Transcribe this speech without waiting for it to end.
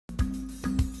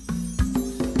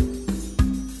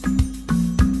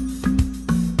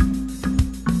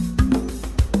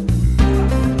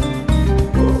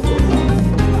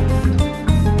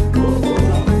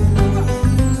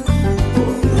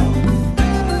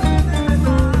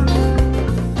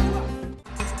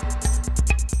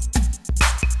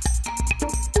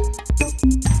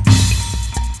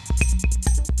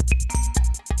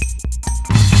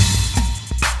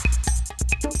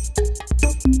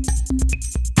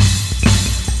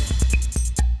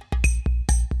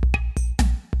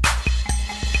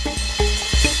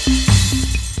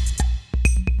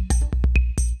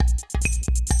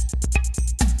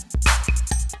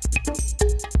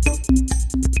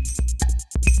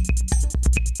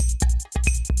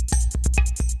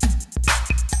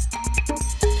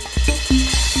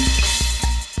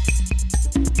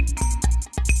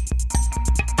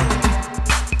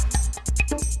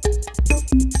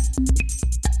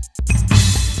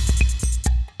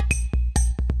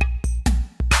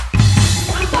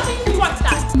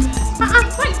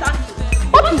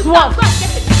Is what? Go and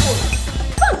get the phone.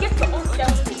 Go and get your own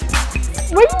cell phone.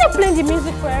 Were you not playing the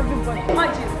music for everybody?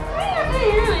 Imagine.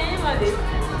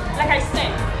 Like I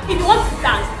said, if you want to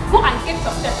dance, go and get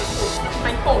yourself a phone.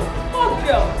 My phone. Oh,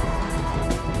 girl.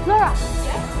 Laura,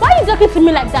 why are you talking to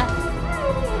me like that?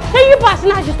 Hey, you pass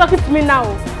now, she's talking to me now.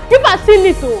 You pass seen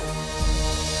it, oh.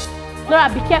 Laura,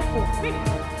 be careful.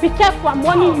 Be careful, I'm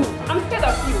warning you. I'm scared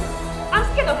of you. I'm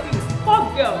scared of you. Poor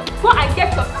girl. Go and get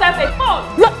yourself a phone.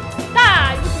 You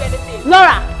do anything.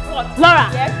 Laura. What? Laura.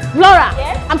 Yes? Laura.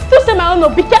 Yes? I'm still saying my own, no.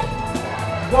 Be careful.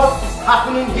 What is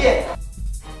happening here?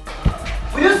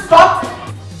 Will you stop?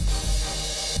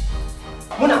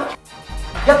 Muna,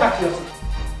 get back to your seat.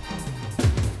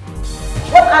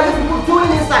 What are you people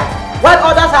doing inside while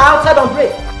others are outside on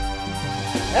break?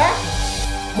 Eh?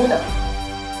 Muna,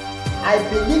 I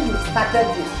believe you started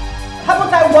this.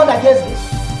 Haven't I warned against this?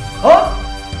 Huh?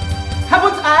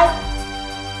 Haven't I?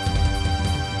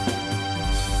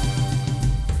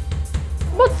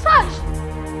 But Sash,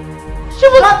 she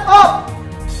was... Shut up!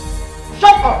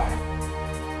 Shut up!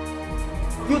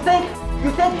 You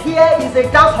think here is a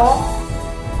dance hall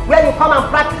where you come and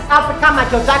practice African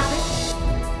Michael Jackson?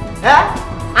 Eh?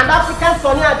 And African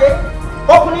Sonny Ade?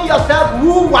 Opening yourself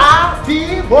woo-wah,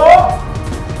 be-bo?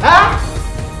 Eh?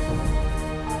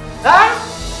 Eh?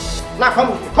 Now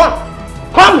come here,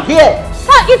 come here!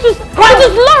 Sir, it was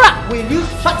Laura! Will you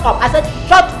shut up? I said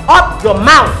shut up your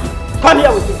mouth! Come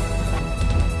here with me.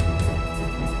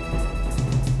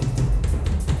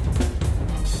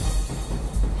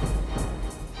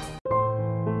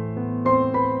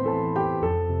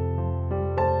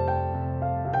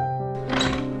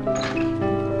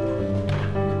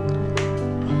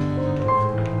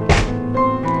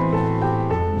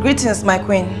 Greetings, my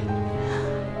queen.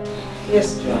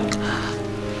 Yes, John.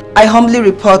 I humbly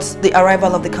report the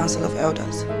arrival of the Council of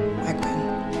Elders, my queen.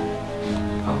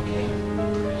 Okay.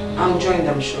 I'll join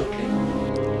them shortly.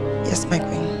 Yes, my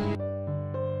queen.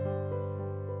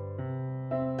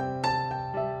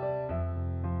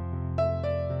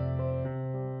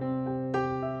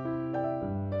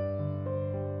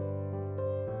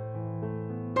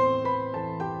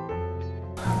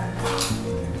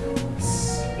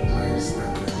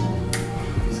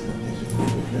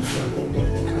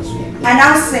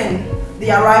 Announcing the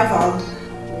arrival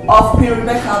of Queen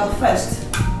Rebecca I,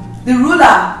 the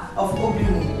ruler of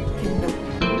Obimu Kingdom.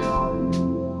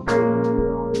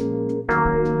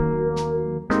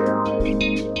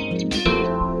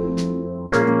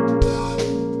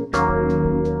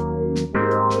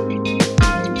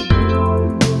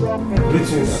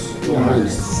 Greetings, Your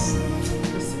Highness.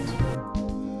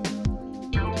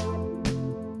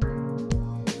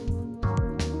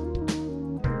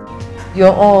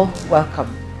 You're all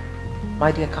welcome,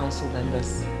 my dear council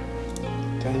members.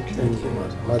 Thank you,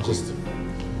 Majesty.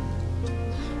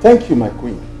 Thank you, my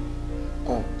queen.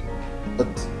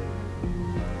 But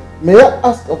may I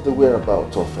ask of the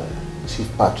whereabouts of Chief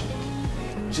Patrick?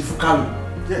 Chief Kalu,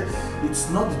 yes, it's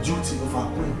not the duty of our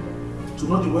queen to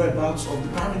know the whereabouts of the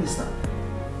Prime Minister.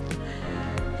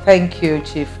 Thank you,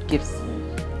 Chief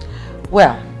Gibson.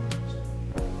 Well,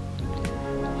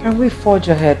 can we forge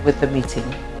ahead with the meeting?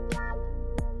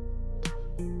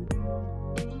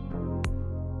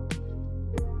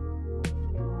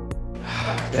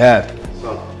 Dad.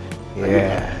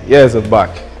 Yeah. Yes, I'm back.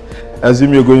 I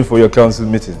assume you're going for your council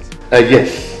meetings?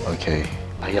 Yes. Okay.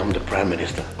 I am the Prime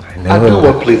Minister. I know. I do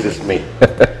what pleases me.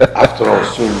 After all,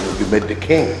 soon you'll be made the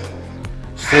king.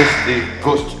 Since the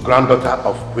ghost granddaughter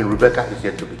of Queen Rebecca is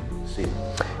yet to be seen.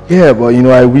 Yeah, but you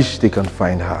know, I wish they can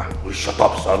find her. Well, shut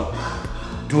up, son.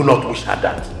 Do not wish her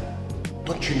that.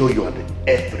 Don't you know you are the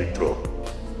heir to the throne?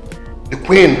 The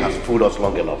queen has fooled us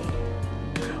long enough.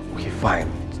 Okay,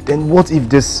 fine. Then what if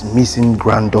this missing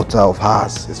granddaughter of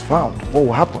hers is found? What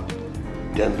will happen?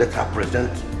 Then let her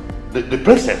present the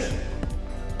princess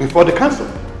before the council.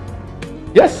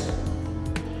 Yes.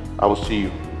 I will see you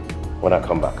when I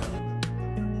come back.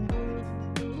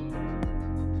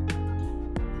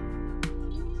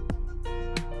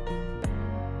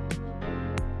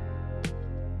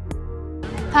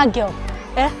 That girl,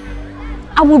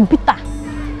 I will beat her.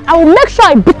 I will make sure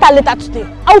I beat her later today.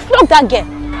 I will flog that girl.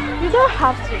 You don't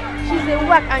have to. She's a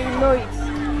whack and you know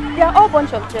it. They are all a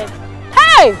bunch of dread.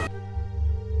 Hey!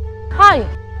 Hi.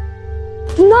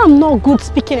 You know I'm not good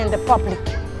speaking in the public.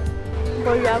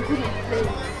 But you are good in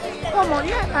playing. Come on,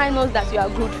 you and I know that you are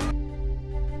good.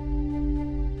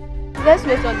 Let's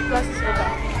wait till the class is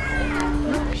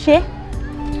over. She?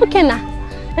 Okay now.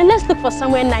 Then let's look for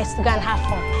somewhere nice to go and have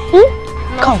fun.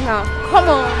 Not Come. now. Come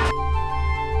on.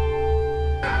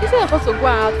 Instead of us to go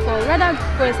and have fun, rather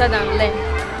go inside and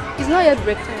learn. It's not yet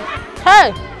break time.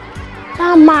 Hey!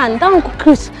 That man, that Uncle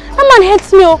Chris, that man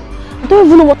hates me. I don't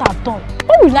even know what I've done.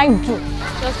 What will I do?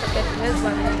 Just forget it. Let's go.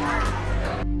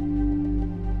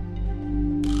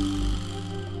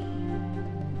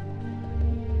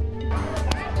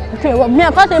 Okay, well, me,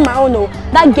 I can't say my own. No.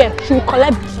 That girl, she will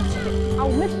collect Benson today.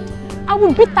 I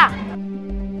will beat her.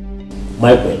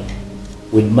 My friend,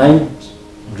 will mind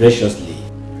graciously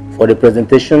for the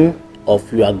presentation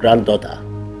of your granddaughter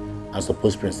and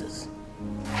supposed princess.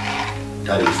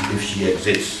 That is, if she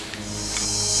exists.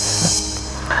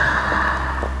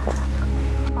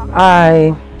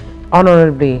 I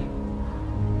honorably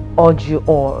urge you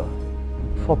all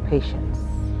for patience.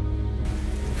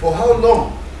 For how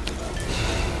long?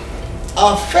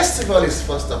 Our festival is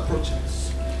fast approaching,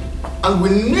 and we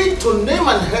need to name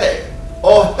an heir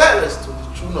or heiress to the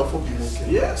throne of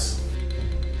Okereke. Yes.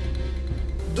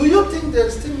 Do you think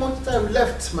there's still much time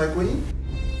left, my queen?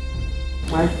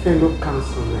 My fellow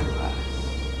council members,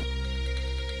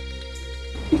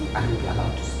 if I am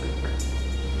allowed to speak.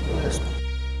 Yes.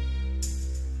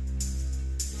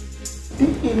 The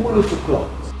immunity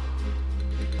clause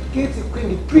gives the queen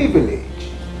the privilege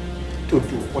to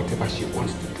do whatever she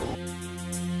wants to do.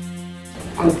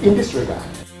 And in this regard,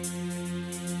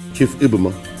 Chief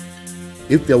Ibuma,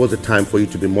 if there was a time for you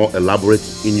to be more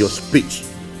elaborate in your speech,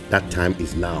 that time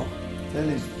is now.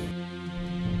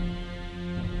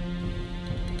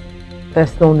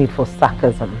 There's no need for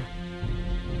sarcasm.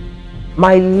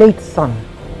 My late son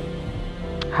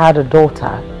had a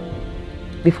daughter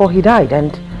before he died,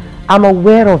 and I'm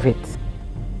aware of it.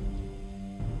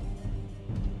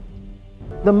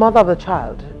 The mother of the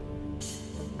child,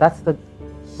 that's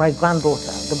my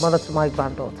granddaughter, the mother to my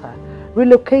granddaughter,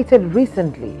 relocated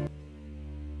recently.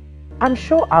 I'm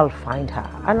sure I'll find her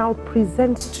and I'll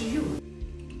present to you,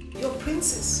 your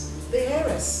princess, the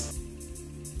heiress.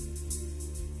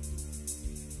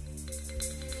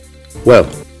 Well,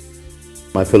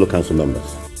 my fellow council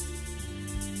members,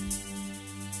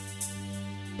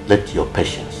 let your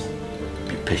patience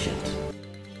be patient.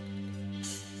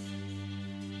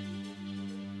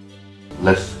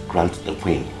 Let's grant the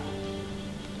queen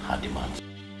her demands.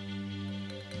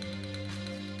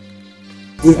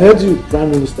 We've heard you,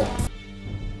 Prime Minister.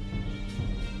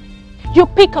 You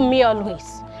pick on me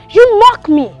always. You mock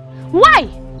me. Why?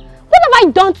 What have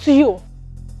I done to you?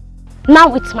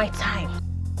 Now it's my time.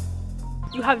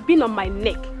 You have been on my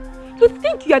neck. You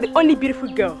think you are the only beautiful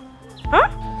girl. Huh?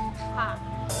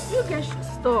 You guys should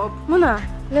stop. Mona,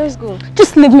 let's go.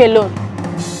 Just leave me alone.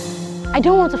 I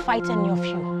don't want to fight any of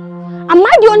you. Am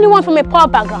I the only one from a poor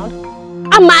background?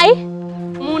 Am I?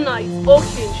 Mona, it's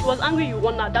okay. She was angry you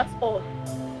won her, that's all.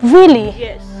 Really?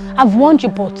 Yes. I've warned you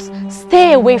both.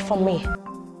 Stay away from me.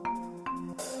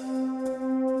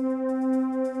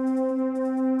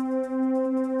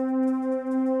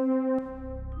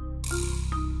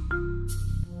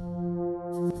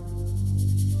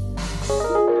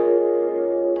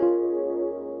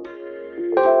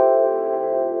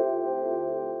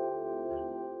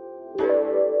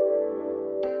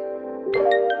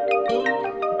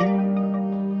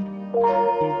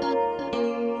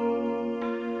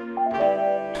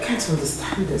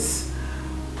 Understand this.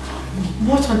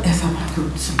 What on earth am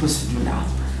I supposed to do now?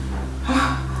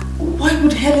 Why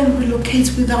would Helen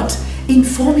relocate without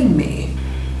informing me?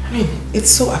 I mean, it's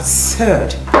so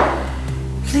absurd.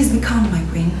 Please be calm, my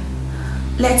queen.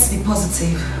 Let's be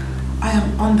positive. I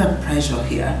am under pressure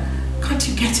here. Can't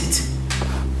you get it?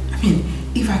 I mean,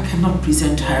 if I cannot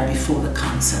present her before the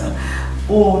council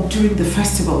or during the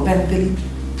festival, then the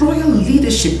royal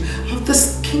leadership of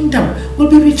this kingdom will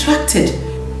be retracted.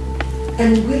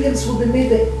 And Williams will be made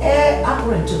the heir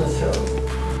apparent to the throne.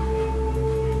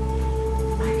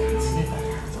 I can't see that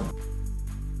happen.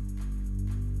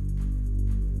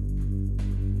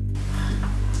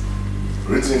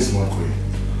 Greetings, my queen.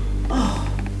 Oh.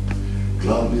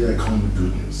 Gladly I come with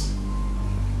good news.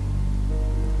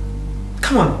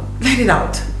 Come on, let it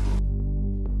out.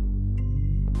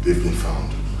 They've been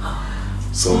found.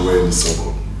 Somewhere in the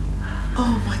suburb.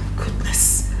 Oh my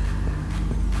goodness.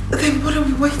 Then what are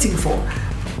we waiting for?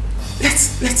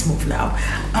 Let's move now.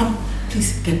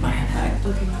 Please get my handbag.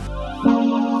 Okay.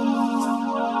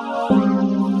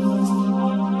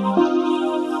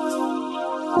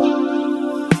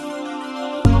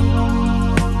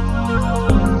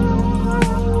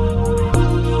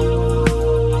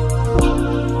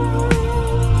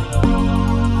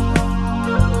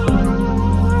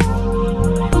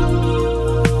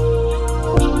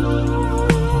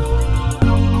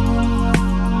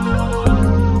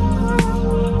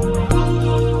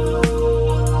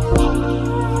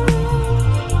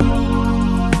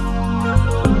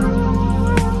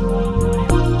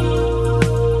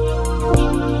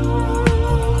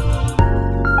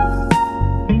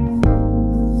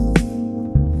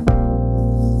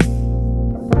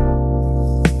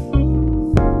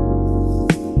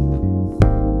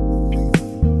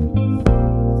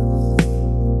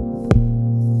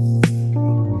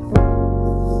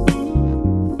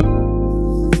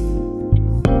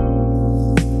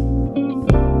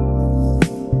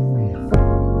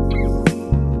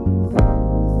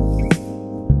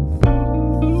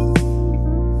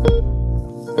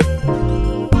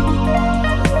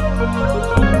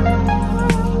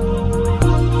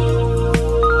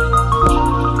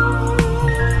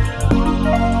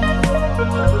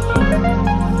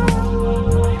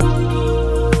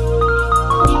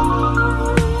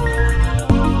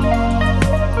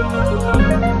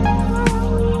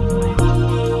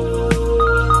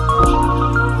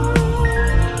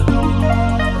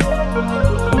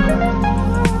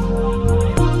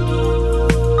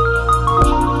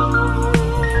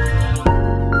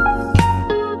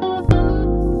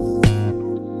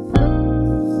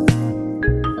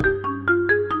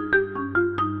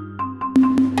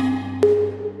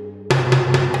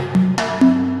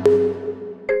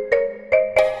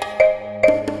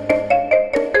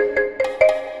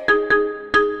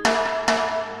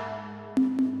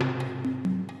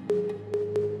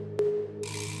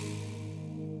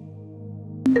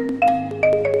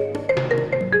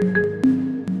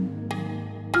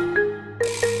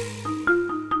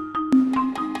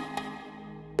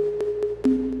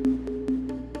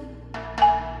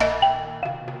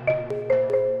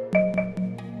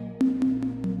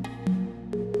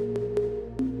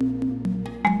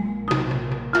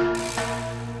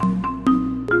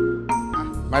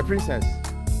 My princess.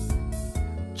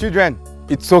 Children,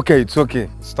 it's okay, it's okay.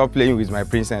 Stop playing with my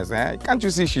princess. Eh? Can't you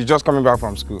see she's just coming back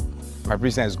from school? My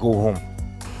princess, go home.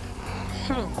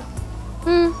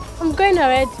 I'm going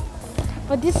already.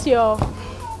 But this your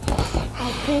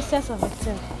princess of a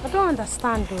thing. I don't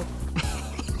understand though.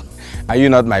 Are you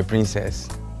not my princess?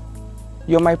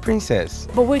 You're my princess.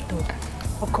 But wait though,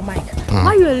 Uncle Mike. Why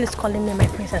are you always calling me my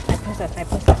princess, my princess, my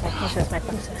princess, my princess, my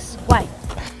princess? Why?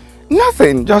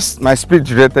 Nothing, just my spirit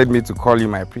directed me to call you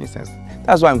my princess.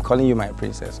 That's why I'm calling you my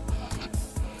princess.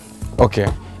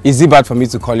 Okay, is it bad for me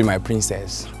to call you my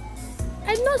princess?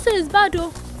 I don't say it's bad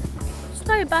though. It's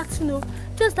not a bad thing, no.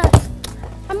 Just that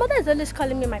my mother is always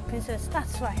calling me my princess,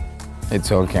 that's why.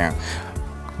 It's okay.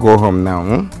 Go home now,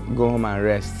 Go home and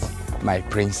rest, my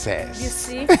princess. You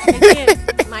see? Again,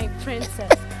 my princess.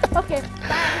 Okay,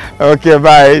 bye. Okay,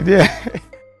 bye, dear.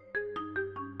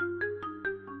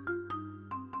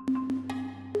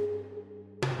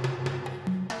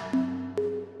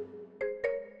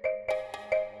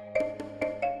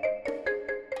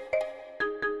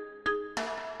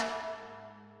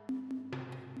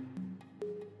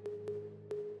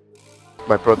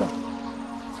 My brother,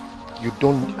 you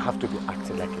don't have to be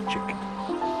acting like a chicken.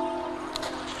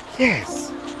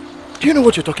 Yes. Do you know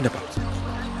what you're talking about?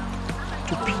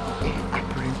 To be heir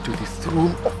apparent to the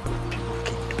throne of the Pure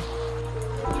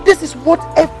Kingdom. This is what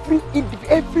every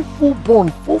full-born,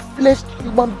 full-fleshed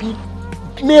human being,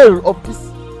 male of this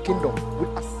kingdom,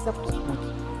 will accept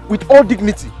with all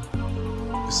dignity.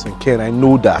 Listen, Ken, I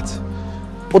know that.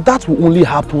 But that will only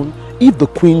happen if the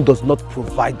queen does not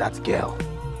provide that girl.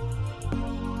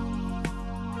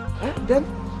 Then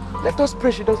let us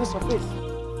pray she doesn't surface.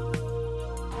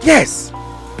 Yes.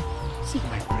 See,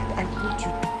 my friend, I want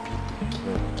you to be the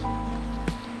king.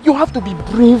 You have to be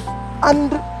brave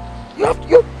and you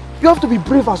have to be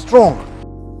brave and strong.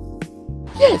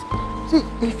 Yes. See,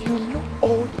 if you know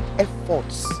all the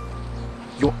efforts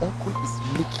your uncle is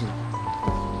making,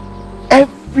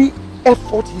 every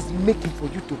effort he's making for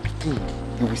you to be king,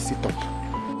 you will sit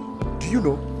up. Do you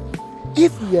know?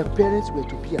 If your parents were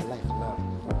to be alive now,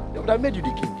 they would have made you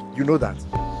the king. You know that.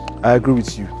 I agree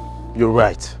with you. You're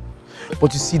right.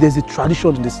 But you see, there's a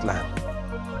tradition in this land.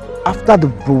 After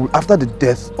the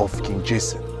death of King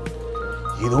Jason,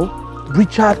 you know,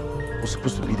 Richard was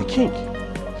supposed to be the king.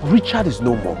 Richard is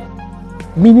no more.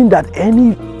 Meaning that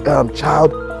any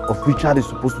child of Richard is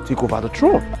supposed to take over the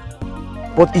throne.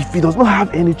 But if he does not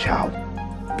have any child,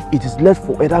 it is left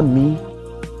for either me,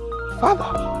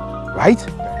 father, right?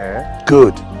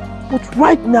 Good. But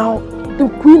right now, the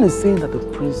queen is saying that the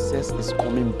princess is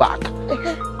coming back.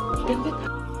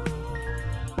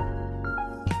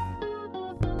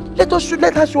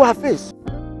 Let her show her face.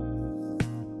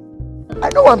 I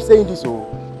know I'm saying this, oh.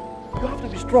 You have to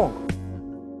be strong.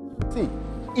 See,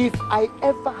 if I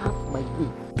ever have my way,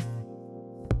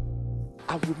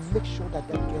 I will make sure that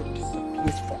that girl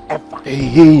disappears forever.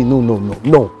 Hey, no,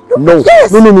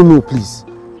 Yes. No, please.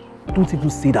 Don't even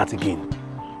say that again.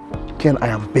 Ken, I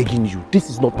am begging you. This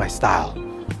is not my style.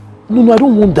 No, I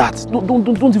don't want that.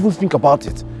 Don't even think about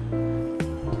it.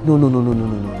 No.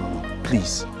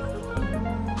 Please.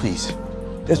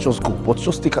 Let's just go. But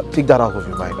just take that out of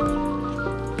your mind.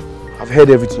 I've heard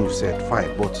everything you said.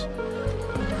 Fine, but...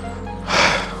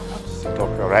 Sit up,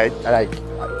 alright? Like,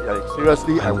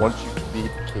 seriously, I want you to be the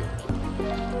king.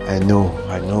 I know.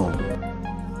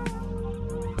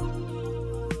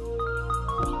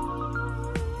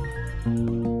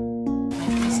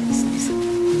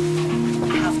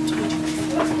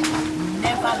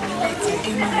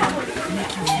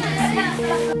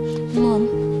 Mom,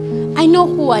 I know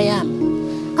who I am.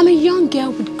 I'm a young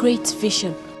girl with great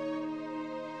vision.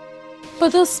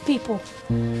 But those people,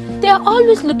 they're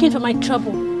always looking for my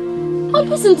trouble.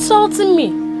 Always insulting me.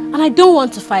 And I don't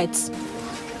want to fight.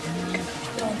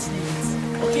 Don't leave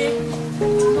it, okay? Do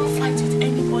not fight with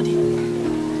anybody.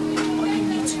 All you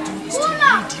need to do is to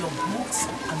read your books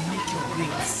and make your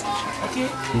grades, okay?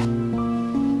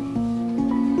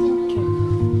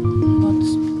 But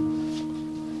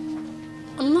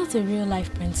I'm not a real life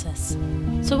princess.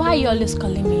 princess. So why are you always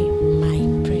calling me my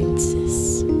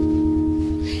princess?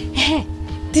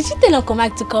 Did you tell Uncle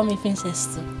Mike to call me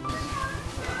princess too?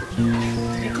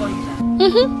 Did he call you that?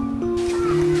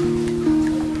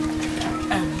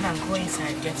 Now go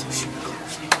inside, get your sugar.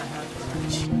 So you can have your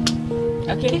lunch.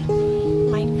 Okay?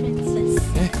 My princess.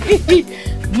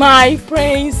 My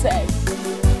princess.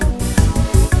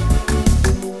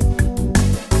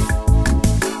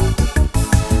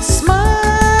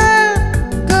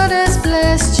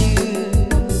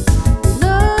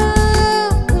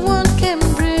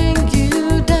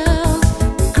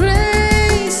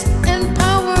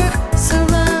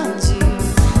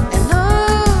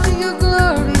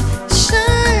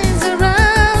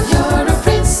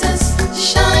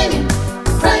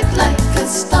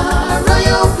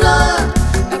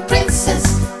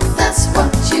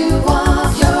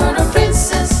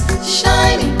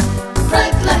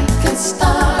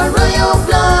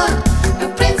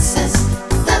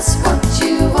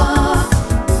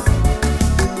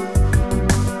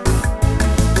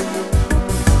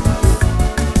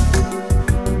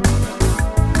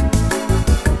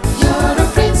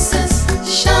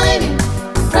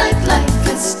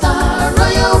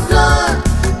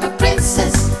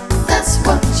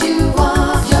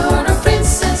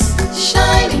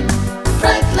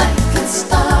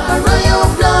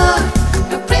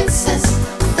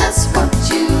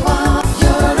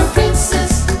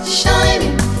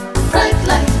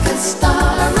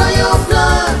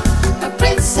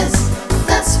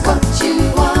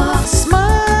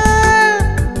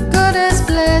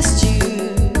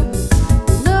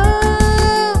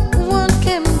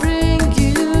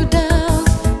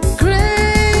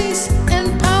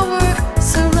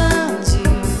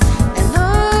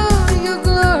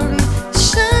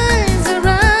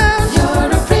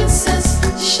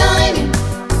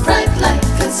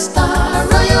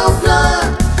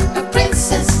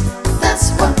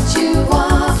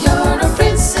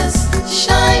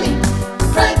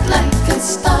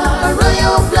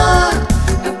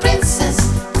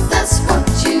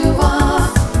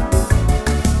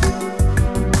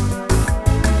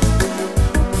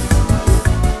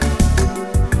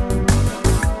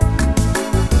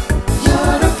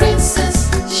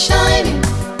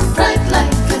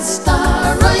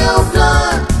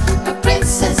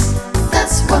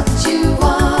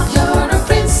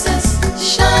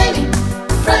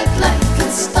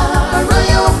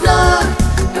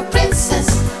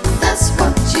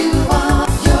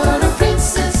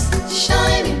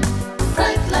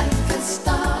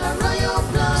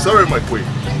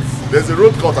 There's a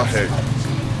road cut ahead.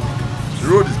 The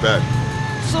road is bad.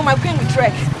 So my queen will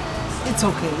trek. It's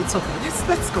okay, it's okay.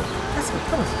 Let's go. Let's go.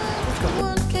 Come on. Let's go.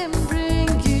 One can bring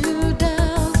you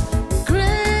down.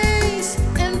 Grace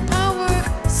and power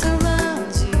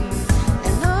surround you.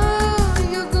 And all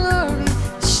your glory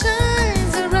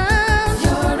shines around.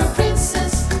 You're a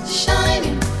princess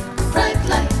shining bright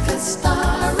like a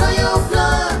star. Royal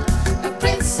blood, a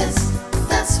princess,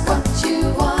 that's what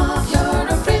you are. You're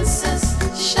a princess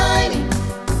shining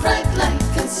bright like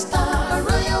a star.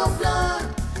 Royal blood,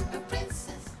 a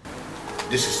princess.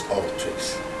 This is all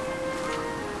tricks.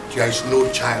 There is no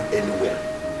child anywhere.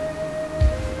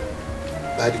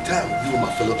 By the time you and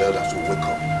my fellow elders will wake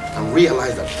up and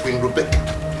realize that Queen Rebecca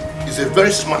is a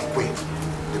very smart queen,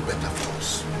 the better for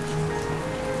us.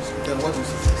 Then what do you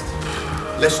suggest?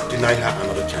 Let's deny her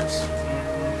another chance.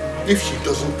 If she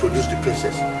doesn't produce the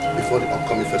princess before the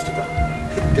upcoming festival,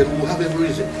 then we'll have every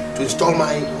reason to install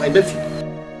my nephew.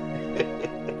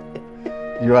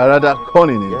 You are rather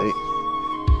cunning indeed,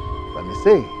 if I may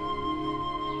say.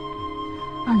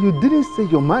 And you didn't say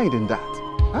your mind in that,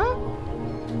 huh?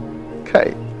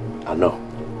 Okay. I know.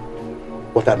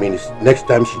 What I mean is, next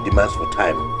time she demands for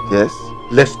time, yes,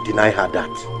 let's deny her that.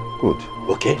 Good.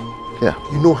 Okay? Yeah.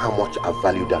 You know how much I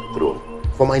value that throne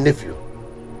for my nephew.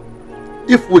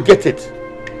 If we get it,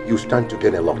 you stand to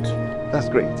gain a lot. That's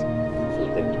great.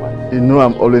 So think twice. You know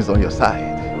I'm always on your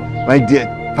side, my dear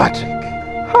Patrick.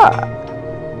 Ha!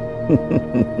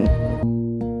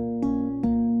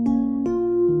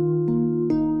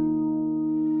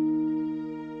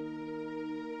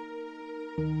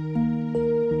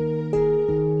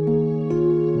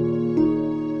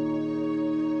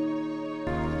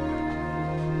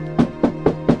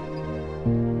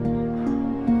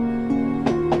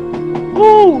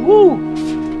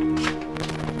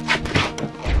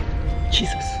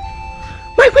 Jesus.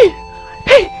 My queen!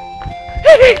 Hey!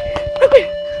 Hey, hey! My queen!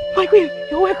 My queen!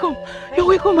 You're welcome! You're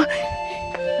welcome! My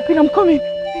queen, I'm coming!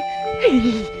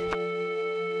 Hey!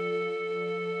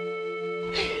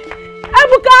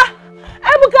 Ebuka!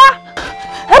 Ebuka!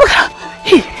 Ebuka!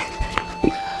 Hey!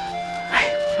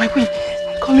 My queen!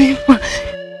 Come in, ma.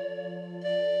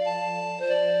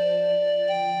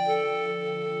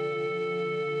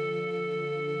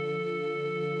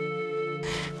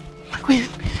 My queen,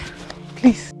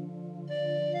 please.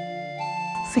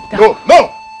 Sit down. No,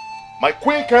 no! My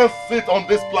queen can't sit on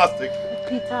this plastic.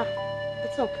 Peter,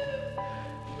 it's okay.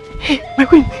 Hey, my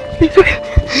queen, please wait.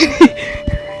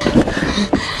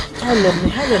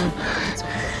 Helen.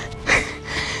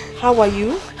 How are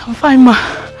you? I'm fine, ma.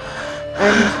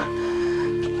 And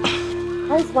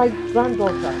how's my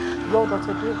granddaughter, your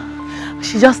daughter doing?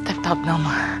 She just stepped up now,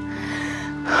 ma.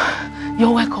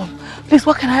 You're welcome. Please,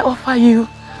 what can I offer you?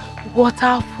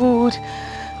 Water, food,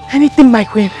 anything, my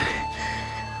queen.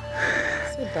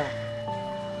 Sit down.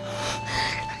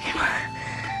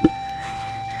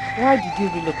 Why did you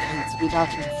relocate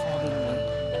without informing me?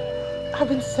 I've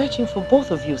been searching for both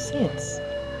of you since.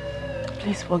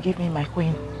 Please forgive me, my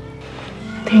queen.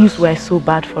 Things were so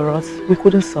bad for us. We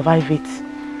couldn't survive it.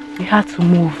 We had to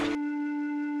move.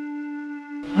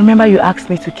 Remember you asked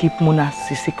me to keep Muna's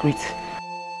secret.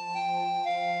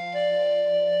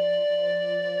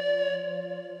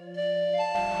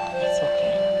 It's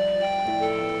okay.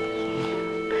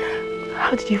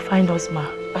 How did you find us, ma?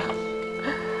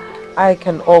 I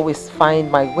can always find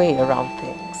my way around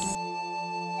things.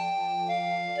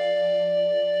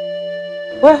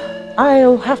 Well,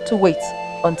 I'll have to wait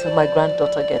until my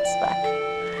granddaughter gets back.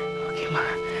 Okay, ma.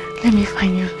 Let me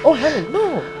find you. Oh, Helen,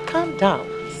 no. Calm down.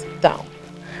 Sit down.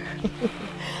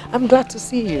 I'm glad to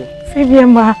see you. Same here,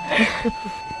 ma.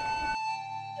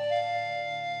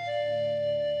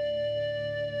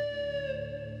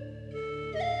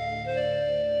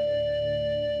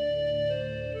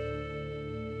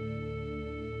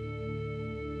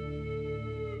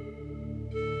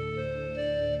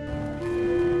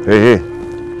 Hey,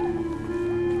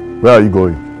 where are you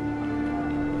going?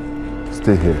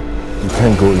 Stay here. You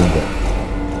can't go in there.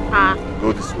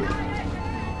 Go this way.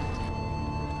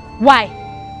 Why?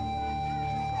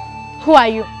 Who are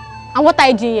you? And what are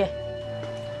you doing here?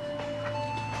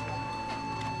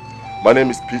 My name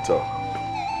is Peter,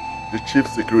 the Chief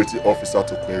Security Officer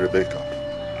to Queen Rebecca,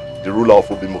 the ruler of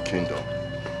Obimo Kingdom.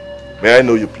 May I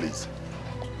know you, please?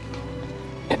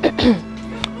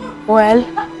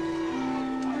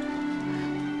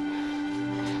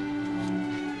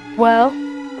 Well,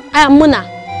 I am Muna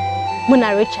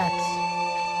Richards.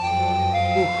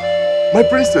 Oh, my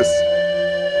princess!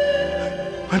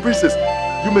 My princess,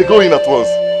 you may go in at once.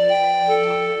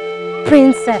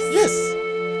 Princess? Yes,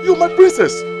 you're my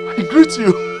princess. I greet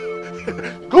you.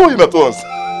 Go in at once.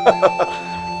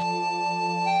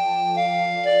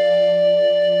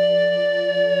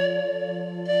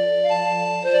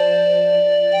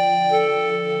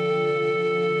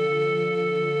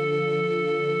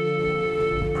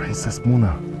 Princess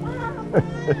Muna. I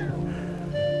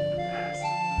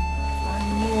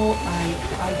know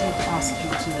I did ask you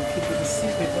to keep it a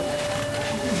secret, but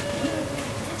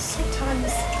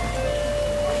sometimes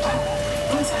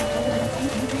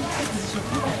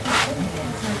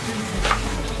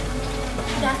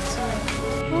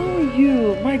oh,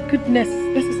 you, my goodness,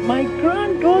 this is my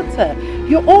granddaughter.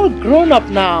 You're all grown up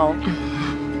now.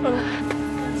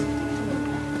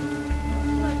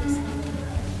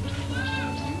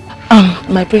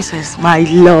 My princess, my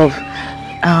love.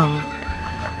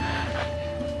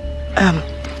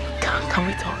 Can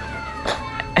we talk?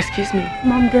 Excuse me.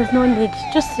 Mom, there's no need.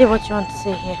 Just say what you want to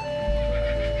say here.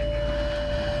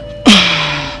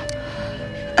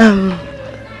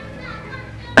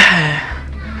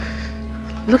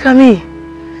 Look at me.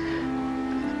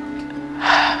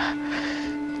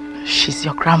 She's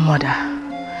your grandmother,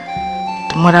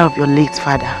 the mother of your late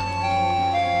father.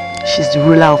 She's the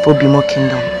ruler of Obimo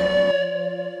Kingdom.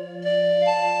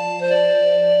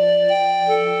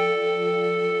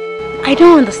 I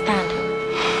don't understand.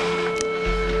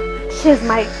 She's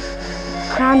my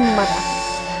grandmother,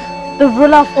 the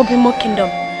ruler of Obimo Kingdom.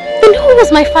 And who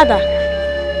was my father?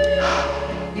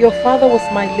 Your father was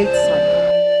my late son,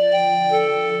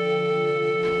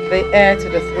 the heir to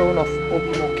the throne of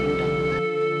Obimo Kingdom.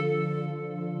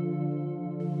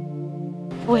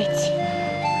 Wait,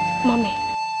 Mommy.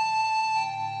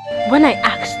 When I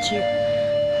asked you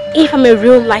if I'm a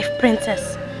real-life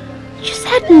princess, you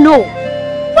said no.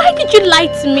 Why did you lie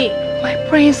to me? My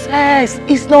princess,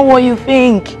 it's not what you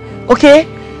think, okay?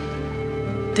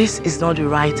 This is not the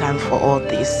right time for all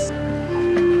this.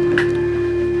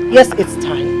 Yes, it's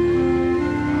time.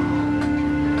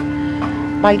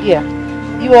 My dear,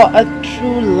 you are a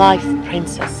true life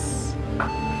princess.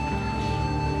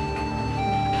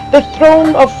 The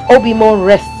throne of Obimo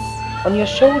rests on your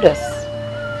shoulders.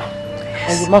 Yes.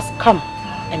 And you must come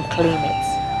and claim it.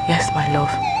 Yes, my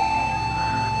love.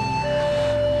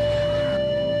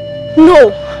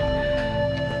 No.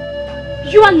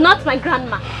 You are not my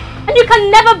grandma. And you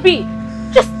can never be.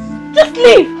 Just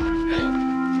leave.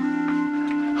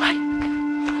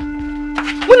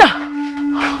 Muna!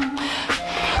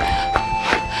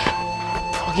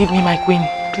 Forgive me, my queen,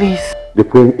 please. The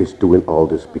queen is doing all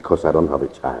this because I don't have a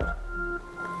child.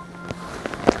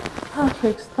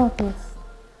 Patrick, stop it.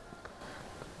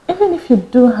 Even if you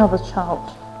do have a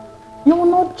child, you will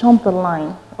not jump the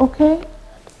line, okay?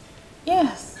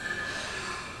 Yes.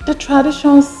 The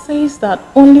tradition says that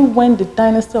only when the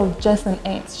dynasty of Jensen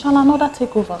ends shall another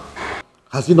take over.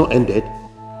 Has it not ended?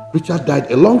 Richard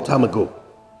died a long time ago.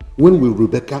 When will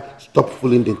Rebecca stop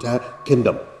fooling the entire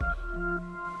kingdom?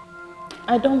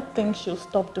 I don't think she'll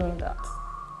stop doing that.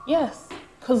 Yes,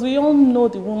 because we all know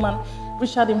the woman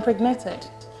Richard impregnated.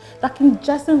 That King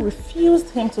Jensen refused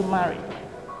him to marry.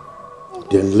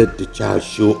 Then let the child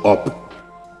show up.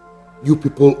 You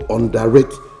people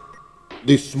underrate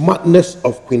the smartness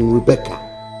of Queen Rebecca.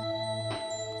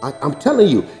 I'm telling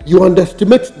you, you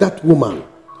underestimate that woman.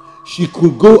 She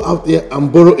could go out there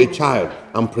and borrow a child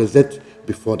and present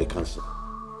before the council.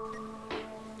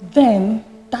 Then,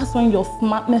 that's when your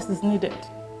smartness is needed.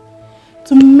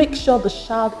 To make sure the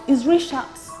child is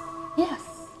Richard's. Yes.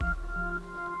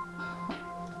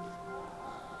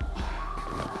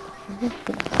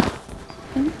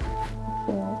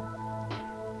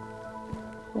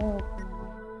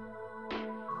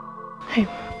 Hey,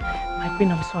 my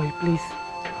queen, I'm sorry, please.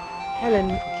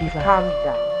 Helen, forgive her. Calm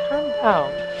down.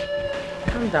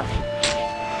 Calm down.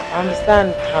 I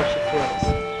understand how she feels.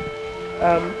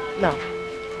 Now,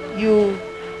 you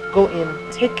go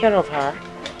in, take care of her,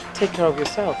 take care of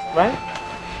yourself, right?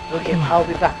 Okay, I'll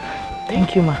be back.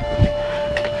 Thank you, ma.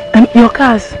 Your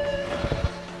cars?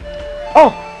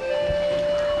 Oh,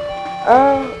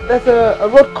 there's a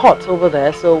road cut over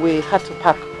there, so we had to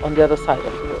park on the other side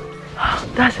of the road.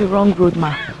 That's a wrong road,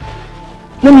 ma.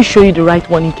 Let me show you the right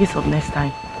one in case of next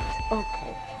time.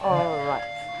 Okay, all right.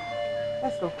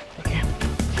 Let's go. Okay.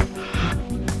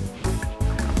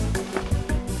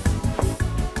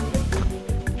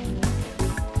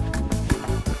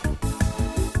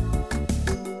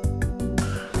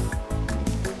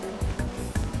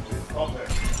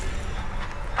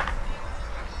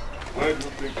 Where do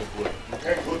you think of going? You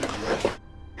can't go this direction.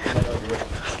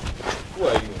 Who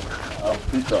are you? I'm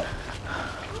Peter,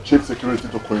 Chief Security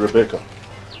to Queen Rebecca.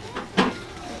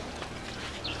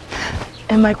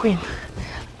 And my queen,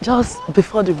 just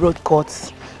before the road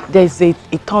cuts, there's a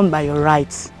turn by your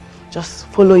right. Just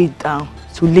follow it down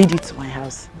to lead you to my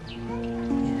house.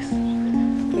 Yes.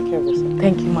 Take care of yourself.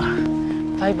 Thank you, ma.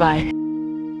 Bye-bye.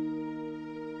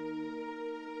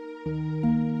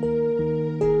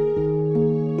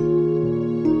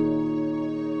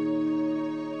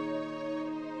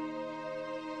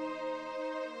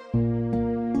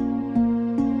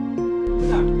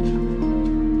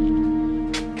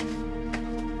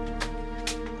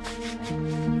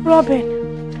 Robin.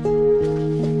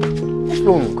 What's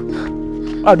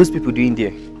wrong? What are those people doing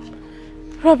there?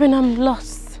 Robin, I'm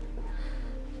lost.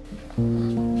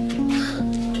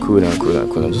 Cool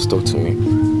down. Just talk to me.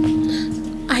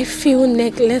 I feel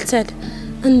neglected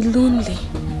and lonely.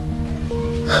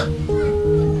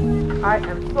 I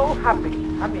am so happy.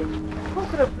 I mean, who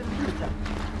could have believed that?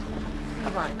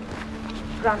 Come on,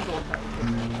 granddaughter.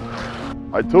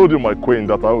 I told you, my queen,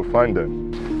 that I will find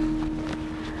them.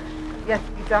 Yes,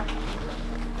 Peter,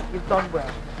 you've done well.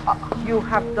 You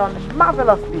have done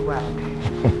marvelously well.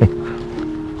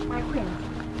 My queen,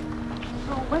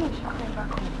 so when is she coming back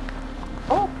home?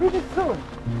 Oh, pretty soon.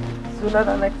 Sooner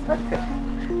than expected.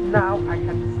 Now I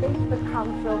can face the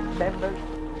council members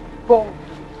boldly.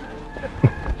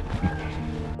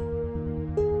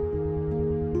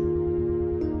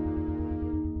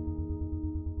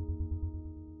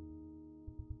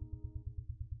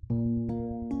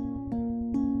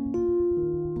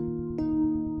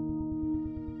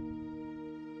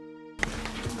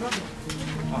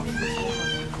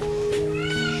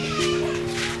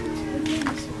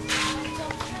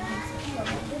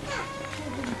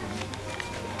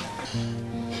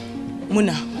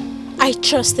 Muna, I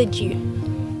trusted you.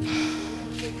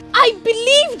 I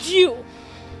believed you.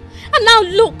 And now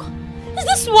look, is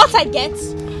this what I get?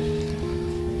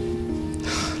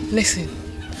 Listen,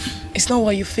 it's not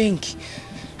what you think.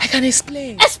 I can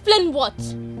explain. Explain what?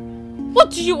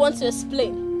 What do you want to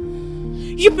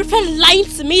explain? You prefer lying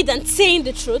to me than saying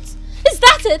the truth? Is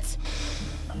that it?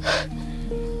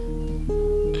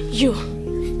 You.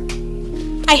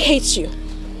 I hate you.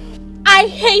 I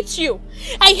hate you.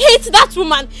 I hate that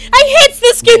woman. I hate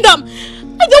this kingdom.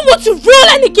 I don't want to rule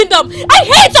any kingdom. I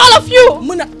hate all of you.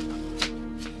 Muna!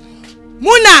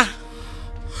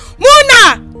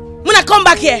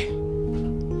 here.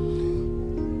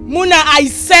 Muna, I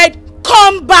said,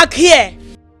 come back here.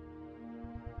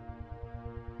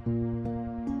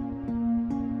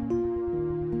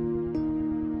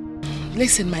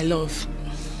 Listen, my love.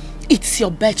 It's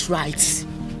your birthright.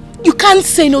 You can't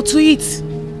say no to it.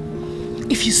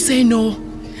 If you say no,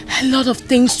 a lot of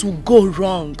things will go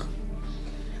wrong.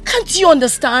 Can't you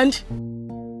understand?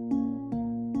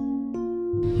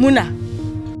 Muna.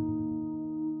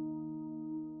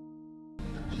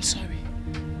 I'm sorry.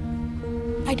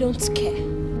 I don't care.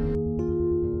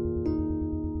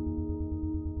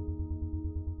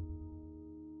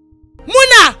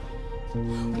 Muna!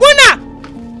 Muna!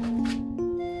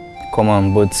 Come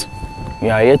on, but you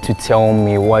are here to tell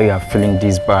me why you are feeling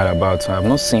this bad about her. I've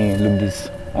not seen you look this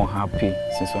unhappy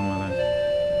since all my life.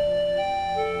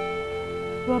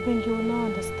 Robin, you will not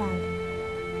understand.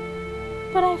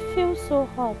 But I feel so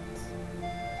hurt.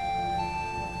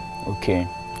 Okay,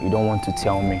 you don't want to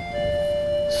tell me.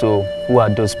 So, who are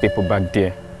those people back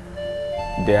there?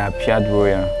 They appeared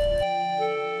royal.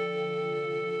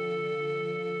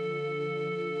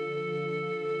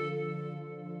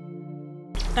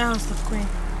 That was the queen.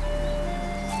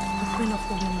 The queen of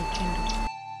the Women Kingdom.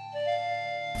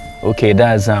 Okay,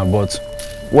 that's her, but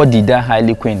what did that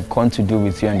highly queen come to do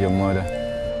with you and your mother?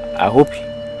 I hope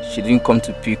she didn't come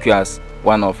to pick you as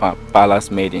one of her palace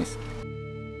maidens.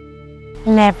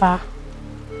 Never.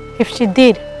 If she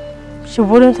did, she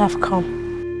wouldn't have come.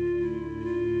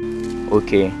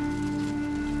 Okay,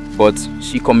 but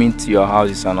she coming to your house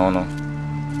is an honor.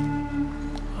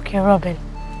 Okay, Robin,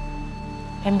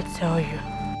 let me tell you.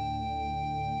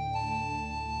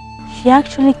 She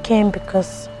actually came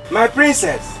because... My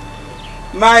princess!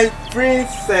 My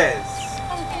princess!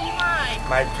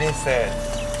 My princess!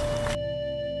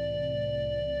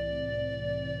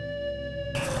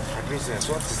 My princess,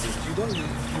 what is it? You don't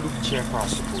look cheerful, I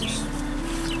suppose.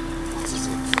 What is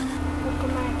it?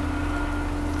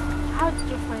 How did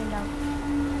you find out?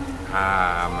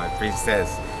 Ah, my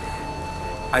princess.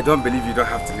 I don't believe you don't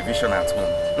have television at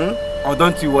home. Hmm? Or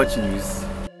don't you watch news?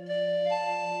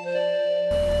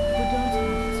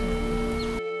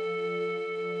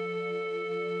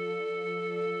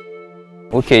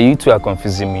 Okay, you two are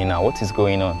confusing me now. What is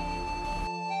going on?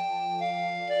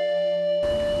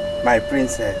 My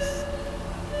princess,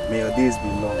 may your days be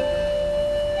long.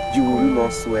 You will rule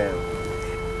us well.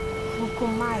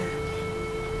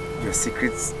 Your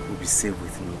secrets will be safe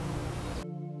with me.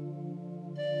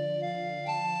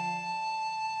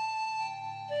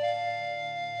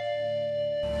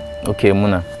 Okay,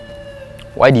 Muna.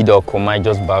 Why did Okomai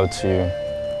just bow to you?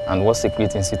 And what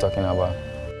secret is he talking about?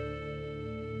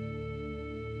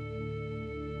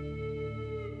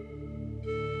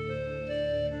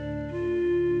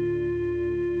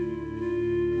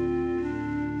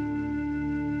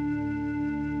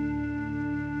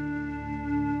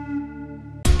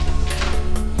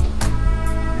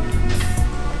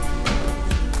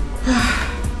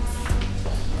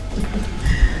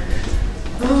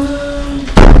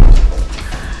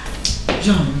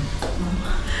 John,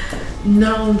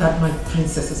 now that my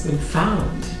princess has been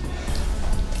found,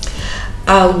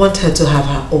 I want her to have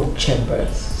her own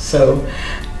chambers, so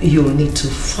you'll need to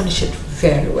furnish it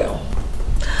very well.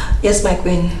 Yes, my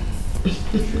queen.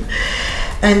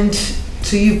 And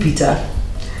to you, Peter,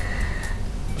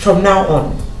 from now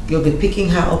on, you'll be picking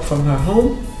her up from her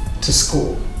home to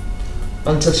school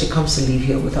until she comes to live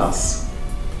here with us.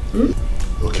 Hmm?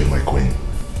 Okay, my queen.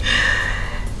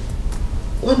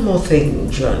 One more thing,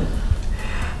 John.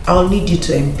 I'll need you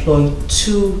to employ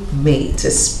 2 maids,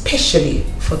 especially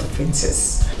for the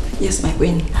princess. Yes, my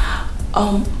queen.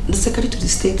 The secretary to the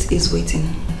state is waiting.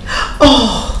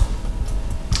 Oh!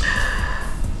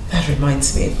 That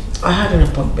reminds me. I had an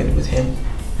appointment with him.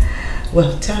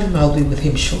 Well, tell him I'll be with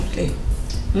him shortly.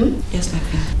 Hmm? Yes, my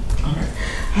queen. Alright.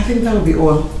 I think that'll be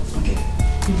all. Okay.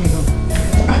 Here we go.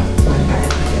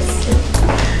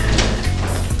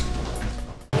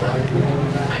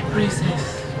 My princess,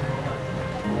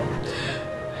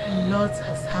 a lot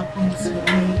has happened to me.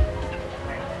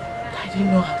 I didn't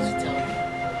know how to tell you.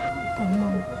 Oh,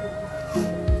 Mom.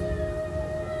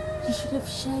 You should have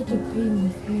shared your pain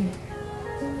with me.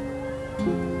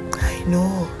 I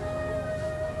know.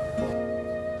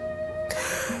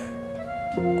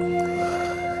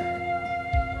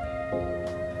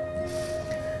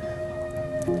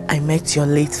 I met your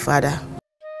late father.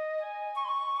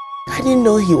 I didn't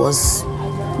know he was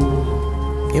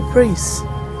a prince,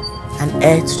 an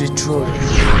heir to the throne.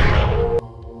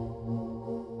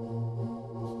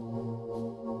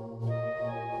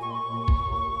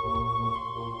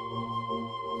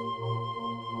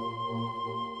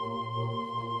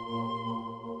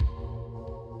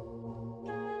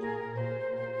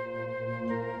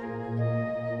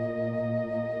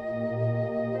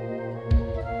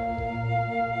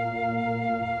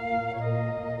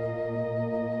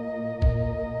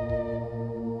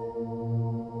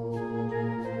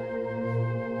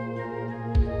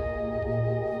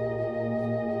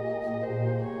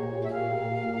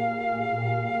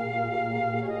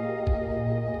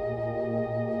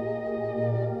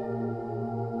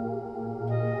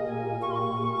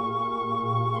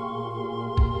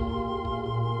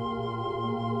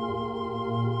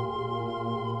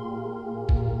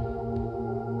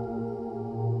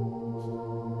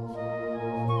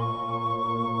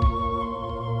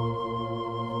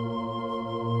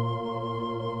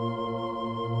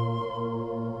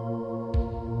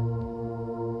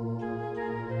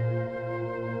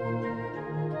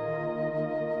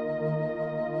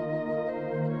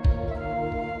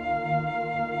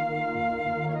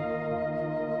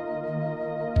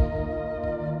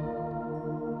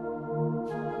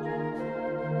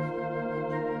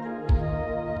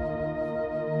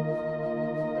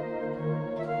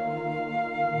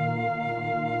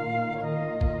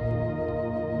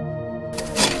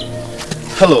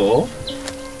 Hello.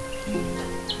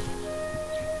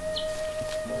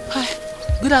 Hi.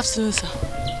 Good afternoon, sir.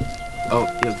 Oh,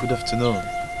 yeah, good afternoon.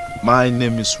 My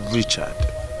name is Richard.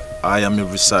 I am a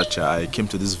researcher. I came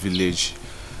to this village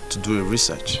to do a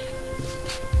research.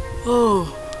 Oh,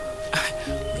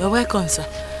 you're welcome, sir.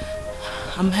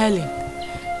 I'm Helen.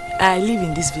 I live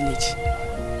in this village.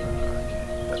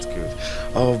 That's good.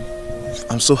 Oh,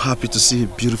 I'm so happy to see a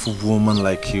beautiful woman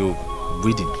like you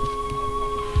reading.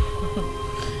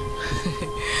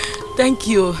 Thank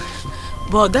you.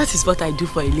 But that is what I do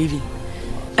for a living.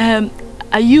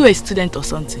 Are you a student or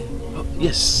something? Oh,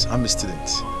 yes, I'm a student.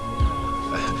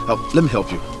 Let me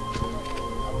help you.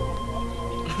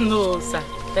 No, sir.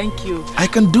 Thank you. I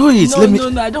can do it.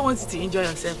 No, I don't want you to enjoy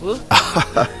yourself. Oh?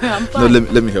 I'm fine. No,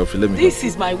 let me help you. This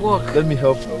is my work. Let me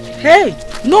help you. Hey,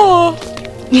 no.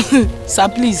 Sir,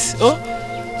 please. Oh?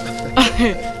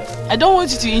 I don't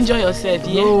want you to enjoy yourself,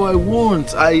 yeah? No, I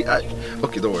won't.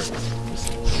 Okay, don't worry.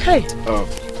 Hey.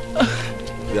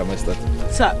 Yeah, my start.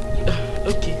 Sir,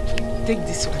 okay. Take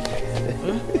this one.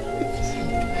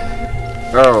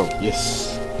 Oh,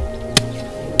 yes.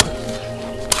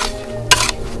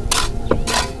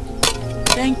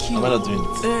 Thank you. Am I not doing it?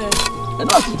 I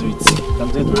don't have to do it. I'm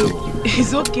doing it very well.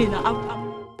 It's okay now.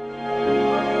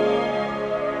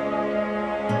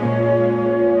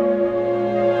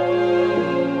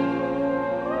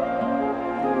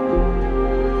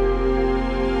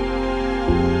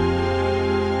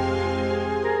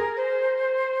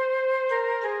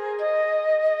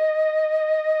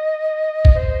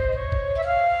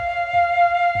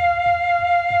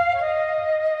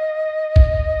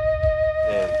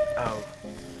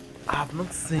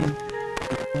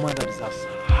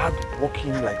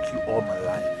 Like you all my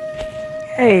life.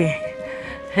 Hey,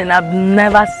 and I've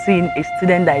never seen a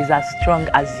student that is as strong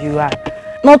as you are.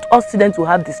 Not all students will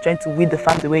have the strength to weed the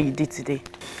farm the way you did today.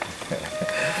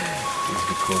 It's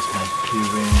because my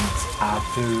parents are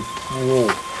very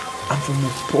poor. I'm from a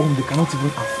home, they cannot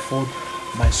even afford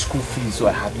my school fees, so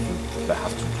I have to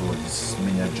do this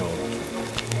menial job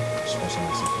to sponsor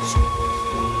myself for school.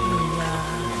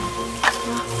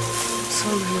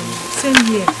 Sorry, same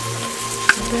here.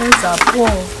 My parents are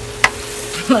poor.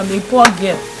 I'm a poor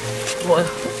girl, but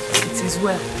it is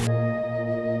well.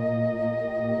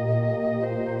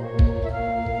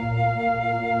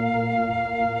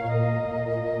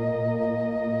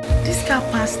 This car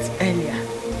passed earlier,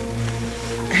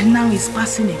 and now it's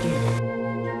passing again.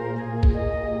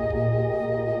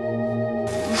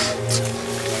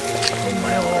 Oh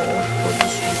my God,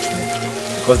 this rich men.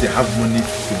 Because they have money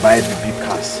to buy the big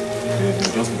cars, they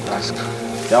just be dashed.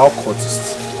 They are all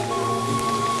cultists.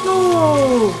 No!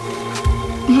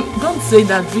 Don't say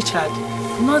that, Richard.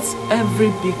 Not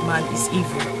every big man is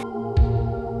evil.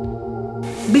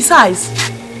 Besides,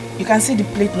 you can see the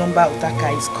plate number of that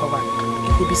car is covered.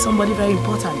 It could be somebody very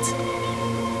important.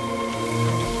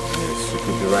 Yes, you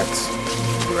could be right. You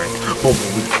could be right. But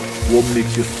what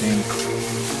makes you think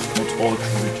not all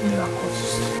true rich men are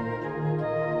cultists?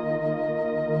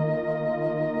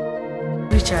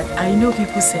 Richard, I know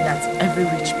people say that every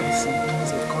rich person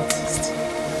is a cultist,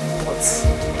 but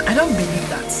I don't believe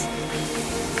that.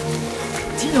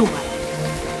 Do you know why?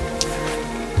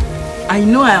 I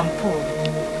know I am poor,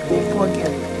 a poor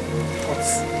girl, but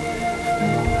I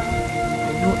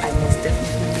know I must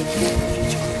definitely make it in the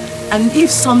future. And if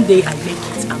someday I make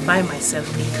it and buy myself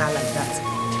a car like that,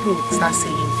 people will start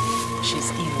saying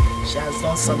she's evil, she has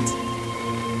done something.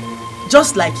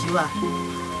 Just like you are.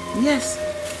 Yes.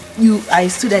 You are a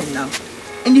student now.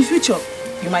 In the future,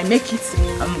 you might make it.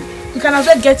 You can as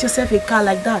well get yourself a car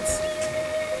like that.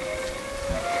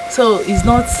 So it's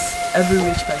not every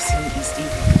rich person is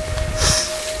evil.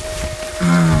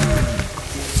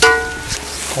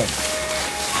 Come.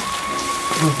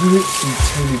 You're very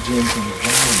intelligent and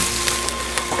wise.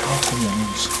 How come you're not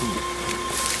in school?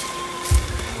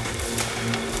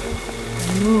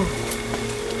 No.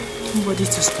 Nobody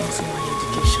to sponsor my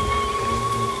education.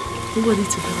 Nobody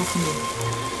to help me.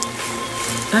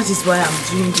 That is why I'm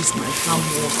doing this my farm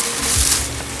work.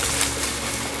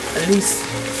 At least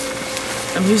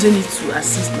I'm using it to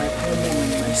assist my poor mom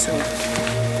and myself.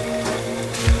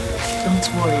 Don't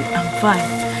worry, I'm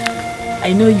fine.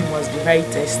 I know you must be very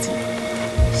thirsty.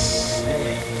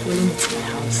 Follow me to my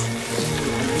house.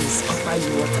 At least offer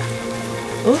you water.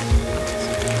 Oh?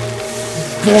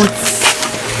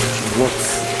 What?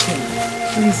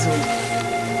 Please, oh.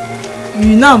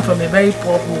 You know I'm from a very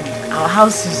poor home. Our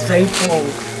house is very poor.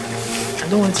 I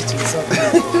don't want you to insult me.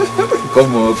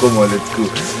 Come on, let's go.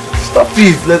 Stop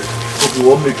it. Okay,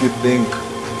 what make you think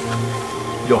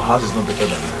your house is not better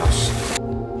than my house?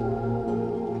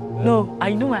 No,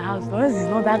 I know my house. Noise is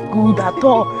not that good at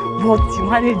all, but you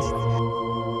manage it.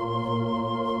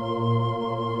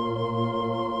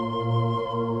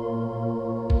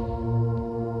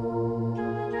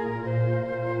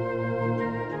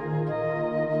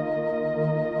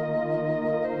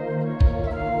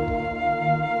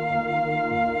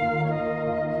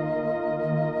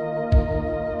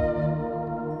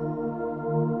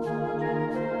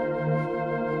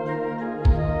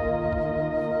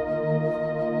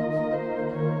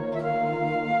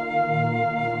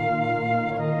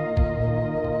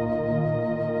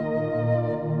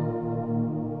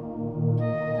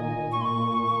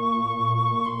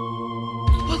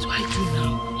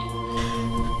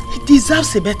 He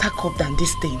deserves a better cup than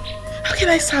this thing. How can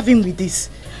I serve him with this?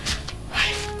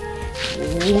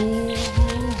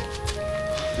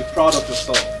 Be proud of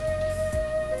yourself.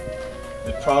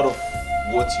 Be proud of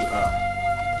what you are.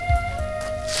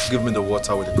 Give me the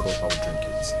water with the cup, I will drink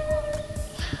it.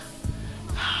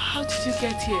 How did you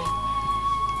get here?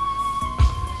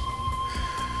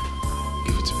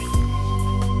 Give it to me.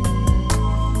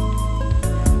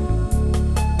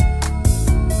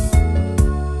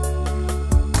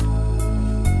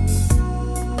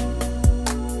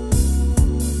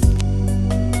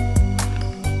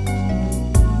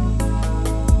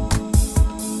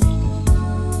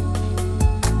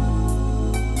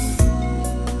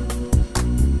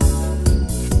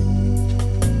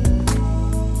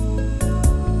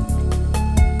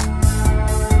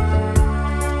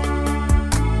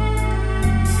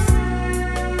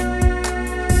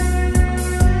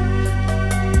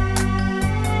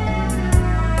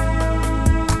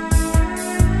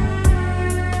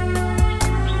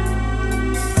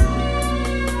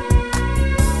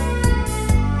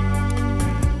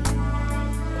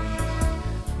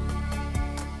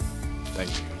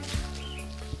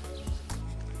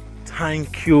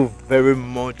 Thank you very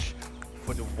much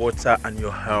for the water and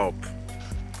your help.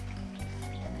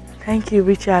 Thank you,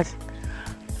 Richard.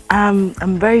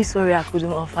 I'm very sorry I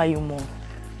couldn't offer you more.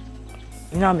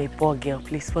 You know I'm a poor girl.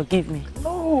 Please forgive me.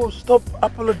 No, stop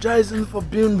apologizing for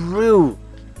being real.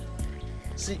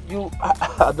 See,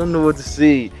 I don't know what to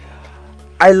say.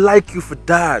 I like you for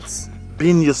that.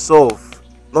 Being yourself.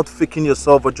 Not faking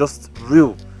yourself, but just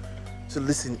real. So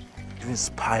listen, you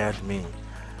inspired me.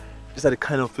 These are the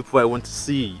kind of people I want to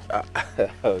see.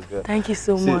 Oh God. Thank you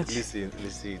so much.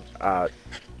 Listen.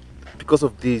 Because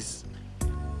of this,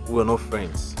 we are not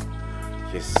friends.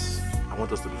 Yes, I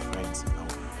want us to be friends. I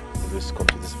will always come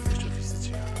to this village to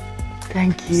visit you.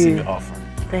 Thank you. See me often.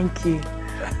 Thank you.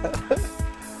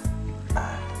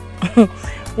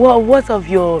 Well, what of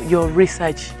your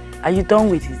research? Are you done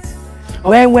with it?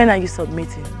 When are you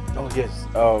submitting? Oh yes,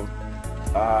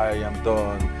 I am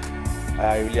done.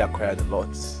 I really acquired a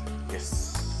lot.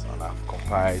 Yes, and I've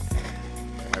compiled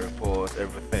my report,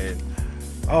 everything.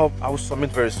 I will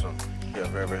submit very soon. Yeah,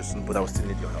 very, very soon, but I will still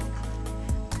need your help.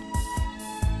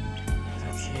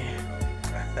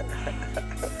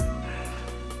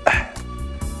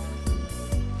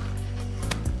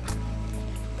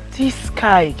 This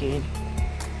car again.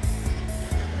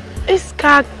 This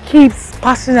car keeps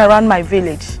passing around my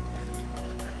village.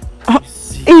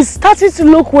 It's starting to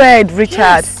look weird, Richard.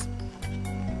 Yes.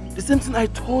 The same thing I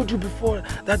told you before,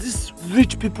 that these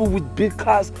rich people with big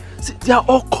cars, see, they are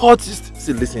all cultists.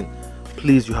 See, listen,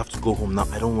 please, you have to go home now.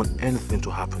 I don't want anything to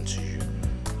happen to you.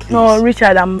 Please. No,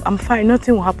 Richard, I'm fine.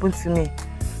 Nothing will happen to me.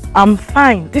 I'm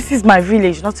fine. This is my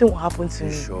village. Nothing will happen to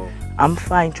me. Sure? I'm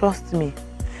fine. Trust me.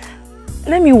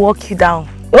 Let me walk you down.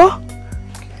 Oh!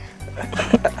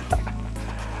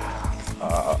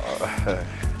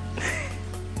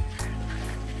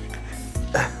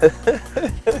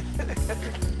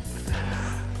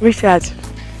 Richard.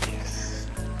 Yes.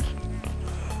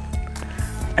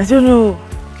 I don't know.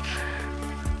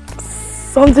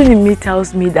 Something in me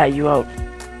tells me that you are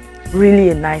really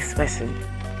a nice person.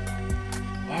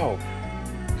 Wow.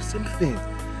 Same thing.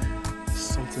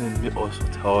 Something in me also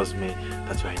tells me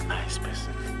that you are a nice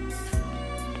person.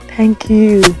 Thank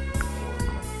you.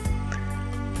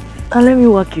 Now let me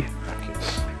walk you. Okay.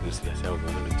 You see, I said I was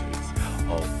going to do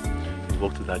it. You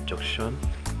walk to that junction,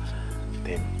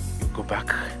 then you go back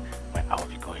where I will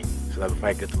be going. So that before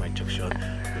I get to my junction,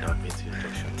 you'll have been to your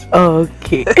junction too.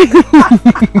 Okay.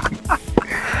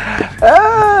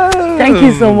 Thank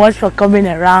you so much for coming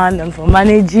around and for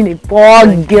managing a poor girl.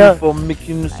 Thank you for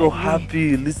making me so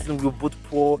happy. Listen, we're both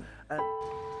poor.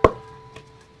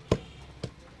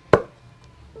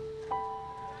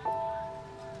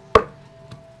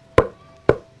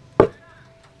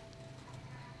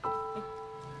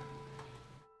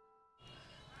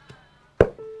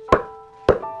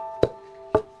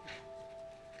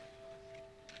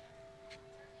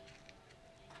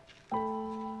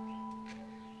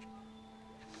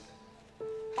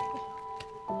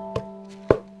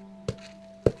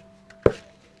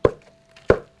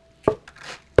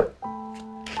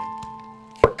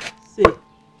 See.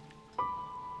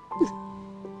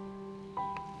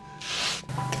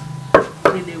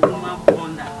 When a woman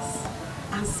wonders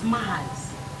and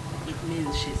smiles, it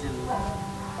means she's in love.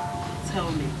 Tell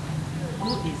me, who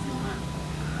is the man?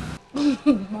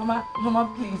 Mama,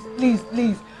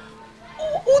 please.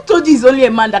 Who told you it's only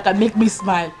a man that can make me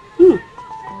smile?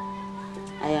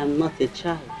 I am not a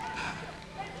child.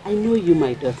 I know you,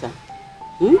 my daughter.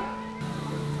 That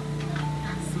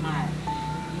smile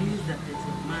means that there's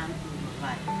a man in your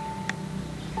life.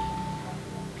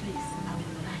 Please, I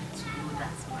would like to know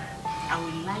that man. I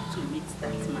would like to meet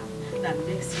that man that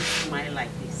makes you smile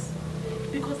like this.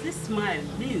 Because this smile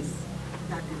means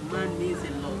that the man means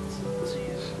a lot to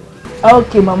you.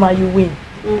 Okay, Mama, you win.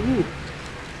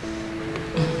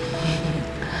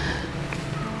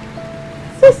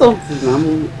 Say something,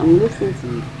 I'm listening to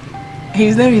you.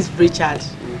 His name is Richard.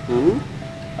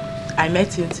 I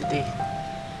met him today.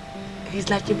 He's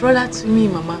like a brother to me,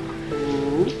 Mama.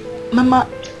 Mama,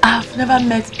 I've never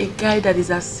met a guy that is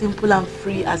as simple and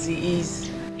free as he is.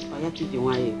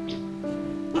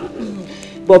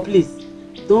 But please,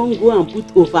 don't go and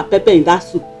put over pepper in that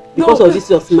soup because of this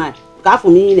your smile. That for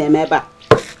me in Nnaemeka.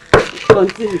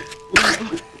 Continue.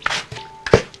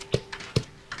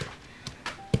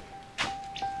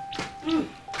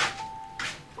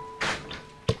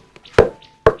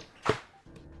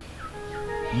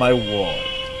 My world,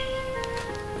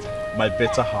 my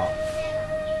better half,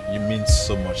 you mean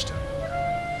so much to me.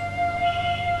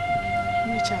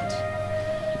 Richard,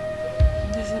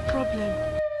 there's a problem.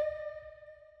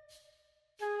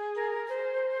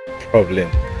 Problem?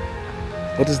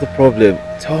 What is the problem?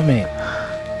 Tell me.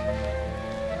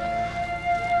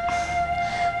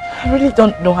 I really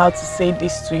don't know how to say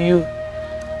this to you.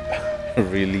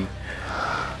 Really?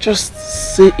 Just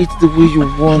say it the way you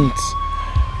want.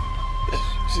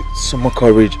 Some more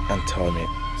courage and tell me.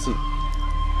 See,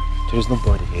 there is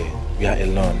nobody here. We are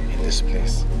alone in this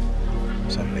place.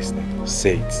 So I'm listening.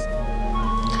 Say it.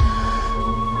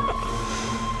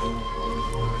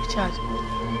 Richard,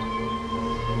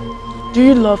 do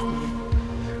you love me?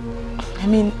 I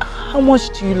mean, how much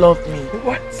do you love me?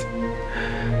 What?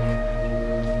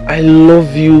 I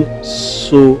love you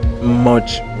so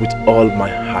much with all my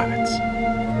heart.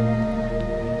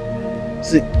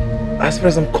 See, as far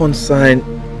as I'm concerned,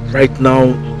 right now,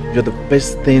 you're the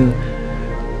best thing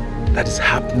that is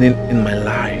happening in my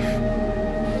life.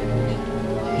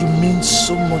 You mean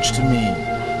so much to me.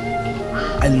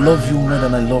 I love you more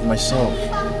than I love myself.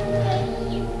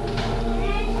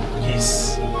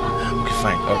 Yes. Okay,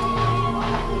 fine.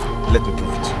 Let me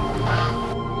prove it to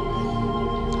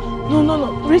you. No,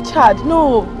 Richard,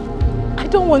 no. I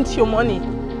don't want your money.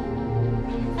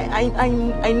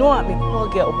 I know I'm a poor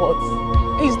girl, but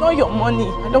it's not your money.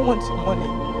 I don't want your money.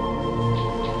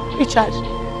 Richard,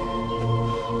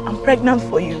 I'm pregnant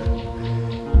for you.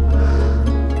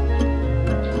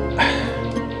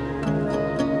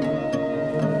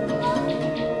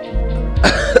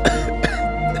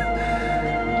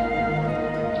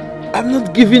 I'm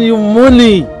not giving you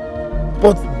money,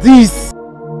 but this.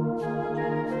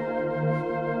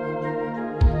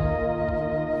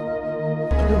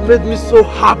 You made me so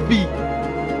happy.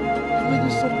 You made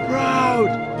me so proud.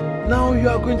 Now you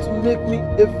are going to make me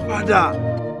a father.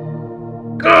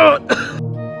 God!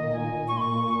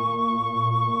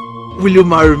 Will you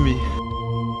marry me?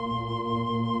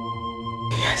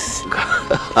 Yes.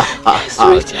 Yes,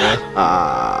 Richard.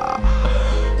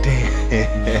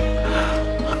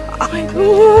 Oh my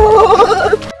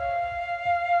God.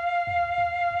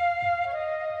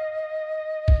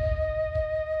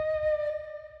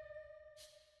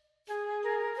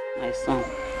 My son,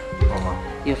 Mama,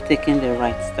 you've taken the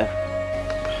right step.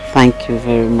 Thank you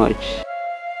very much.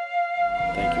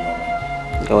 Thank you,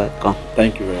 Mama. You're welcome.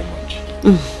 Thank you very much.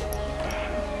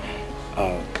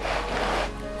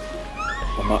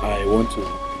 Mama, I want to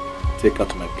take her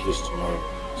to my place tomorrow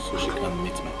so she can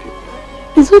meet my people.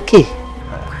 It's okay.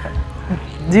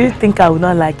 Do you think I would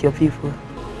not like your people?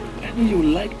 I know you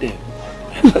like them.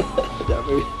 They are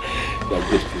good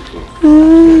people.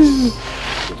 Yes,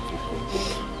 good people.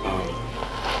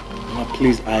 Mama,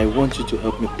 please, I want you to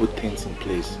help me put things in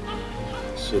place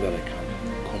so that I can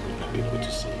come with my people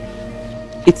to see you.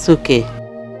 It's okay.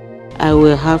 I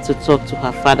will have to talk to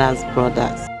her father's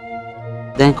brothers,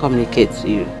 then communicate to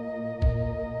you.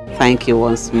 Thank you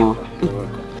once more. You're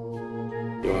welcome.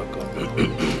 You're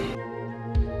welcome.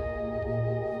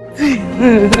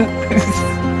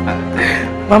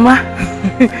 Mama.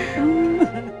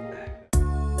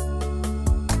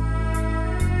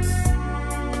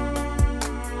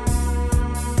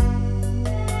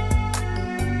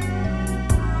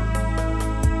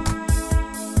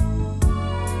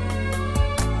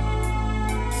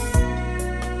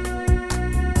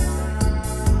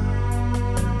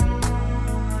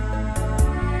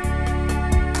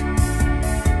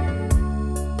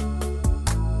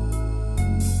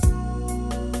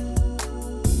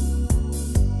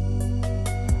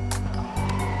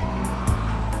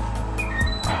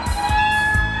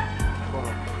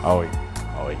 How are you?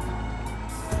 How are you?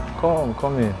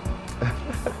 Come in.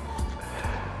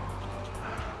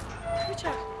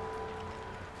 Richard,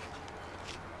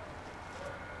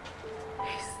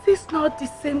 is this not the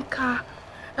same car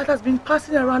that has been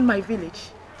passing around my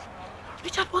village?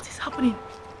 Richard, what is happening?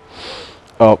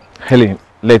 Helen,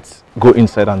 let's go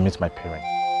inside and meet my parents.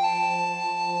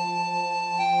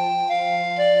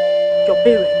 Your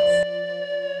parents?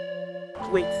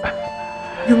 Wait,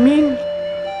 you mean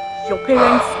your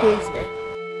parents stays there?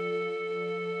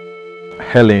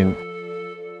 Helen,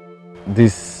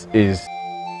 this is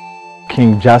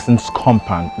King Jason's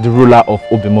compound, the ruler of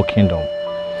Obimo Kingdom.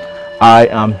 I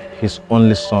am his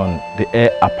only son, the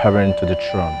heir apparent to the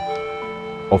throne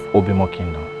of Obimo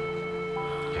Kingdom.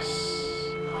 Yes.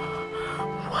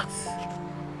 What?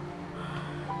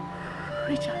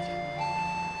 Richard,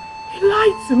 you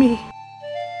lied to me.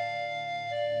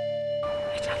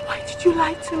 Richard, why did you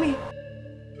lie to me?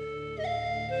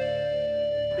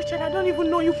 Richard, I don't even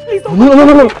know you. Please don't.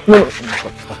 No. Stop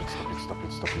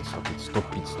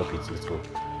it. Let's go.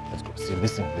 See,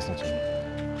 listen to me.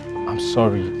 I'm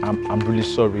sorry. I'm really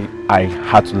sorry. I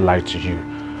had to lie to you.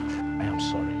 I am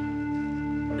sorry.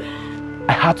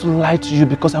 I had to lie to you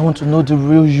because I want to know the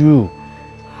real you.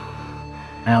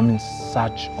 I am in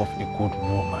search of a good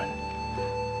woman.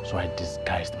 So I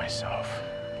disguised myself.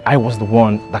 I was the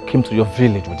one that came to your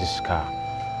village with this car.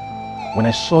 When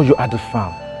I saw you at the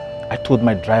farm, I told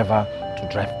my driver to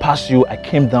drive past you. I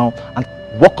came down and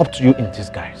walked up to you in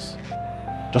disguise.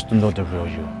 Just to know the real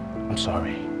you. I'm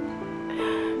sorry.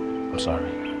 I'm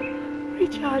sorry.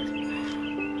 Richard,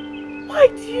 why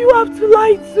do you have to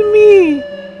lie to me?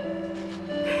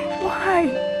 Why?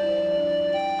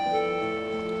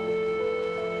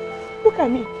 Look at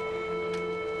me.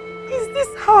 Is this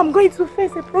how I'm going to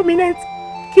face a prominent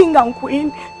king and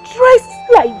queen dressed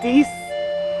like this?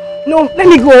 No, let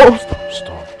me go. Stop.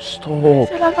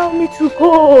 Richard, allow me to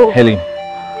go. Helen,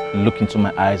 look into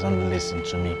my eyes and listen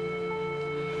to me.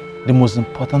 The most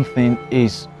important thing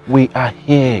is we are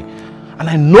here. And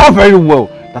I know very well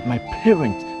that my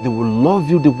parents, they will love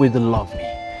you the way they love me.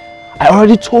 I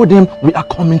already told them we are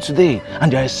coming today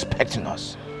and they are expecting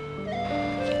us.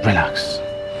 Relax.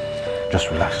 Just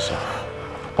relax yourself.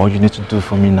 All you need to do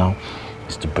for me now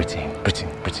is to breathe in. Breathe in.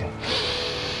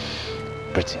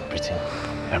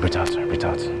 Yeah, breathe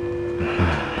out.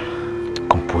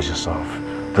 Compose yourself.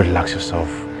 Relax yourself.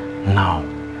 Now,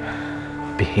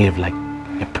 behave like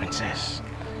a princess.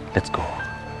 Let's go.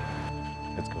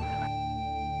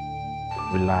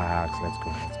 Relax.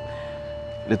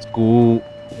 Let's go.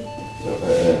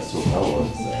 So how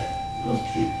was your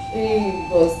trip? It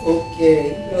was okay.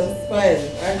 It was fine.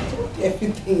 I thought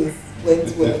everything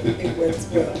went well. It went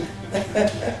well.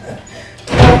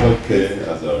 Okay,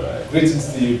 that's all right. Greetings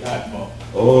to you, Dad, Mom.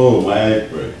 Oh, my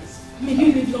praise. May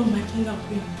you live long, my king and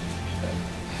queen.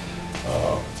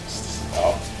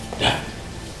 Dad.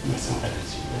 You're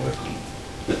welcome.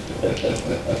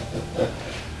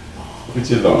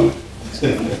 Pretty long.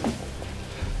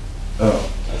 Oh,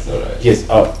 that's all right. Yes,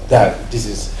 Dad, this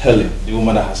is Helen, the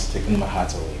woman that has taken my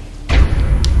heart away.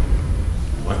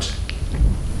 What?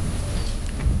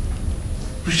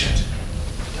 Richard?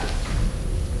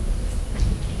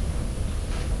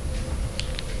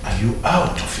 Are you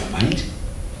out of your mind?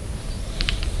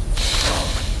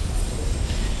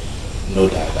 No,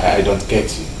 Dad, I don't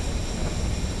get you.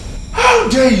 How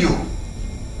dare you?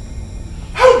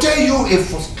 How dare you, a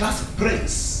first-class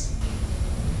prince,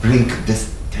 bring this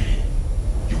thing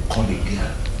you call a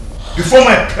girl before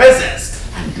my presence,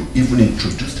 and you even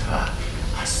introduced her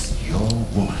as your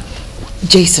woman?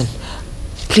 Jason,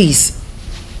 please,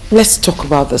 let's talk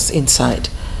about this inside.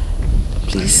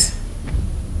 Please.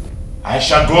 I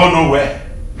shall go nowhere.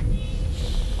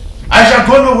 I shall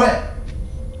go nowhere.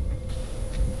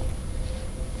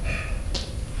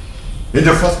 In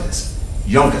the first place,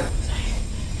 younger.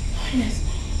 Highness.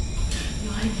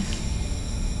 Your Highness.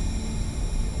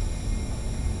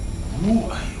 Who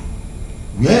are you?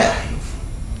 Where are you from?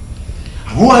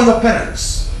 And who are your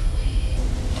parents?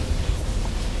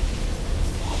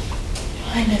 Your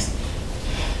Highness.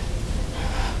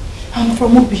 I'm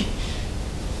from Obi.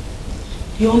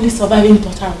 The only surviving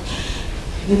daughter of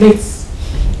the late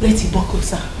Iboko,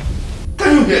 sir.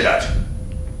 Can you hear that?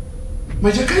 My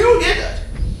dear, can you hear that?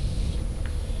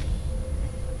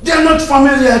 They are not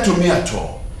familiar to me at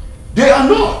all. They are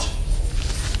not.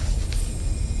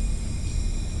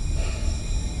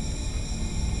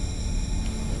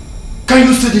 Can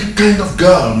you see the kind of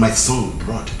girl my son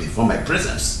brought before my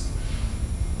presence?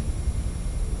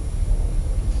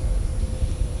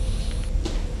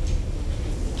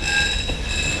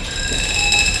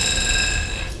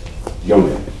 Young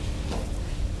man,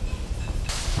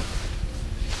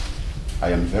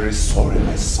 very sorry.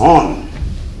 My son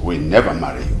will never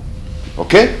marry you.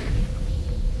 Okay?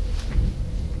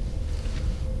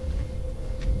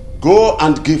 Go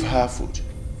and give her food,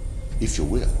 if you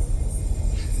will.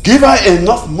 Give her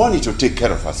enough money to take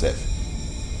care of herself.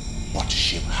 But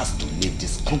she has to leave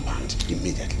this compound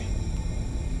immediately.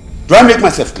 Do I make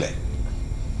myself clear?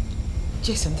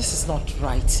 Jason, this is not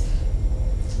right.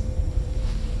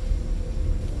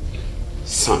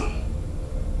 Son,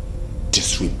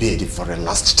 disobey it for the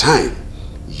last time.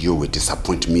 You will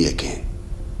disappoint me again.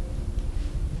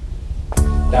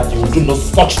 That you will do no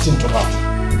such thing to her.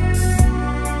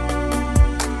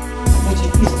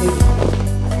 Please stay.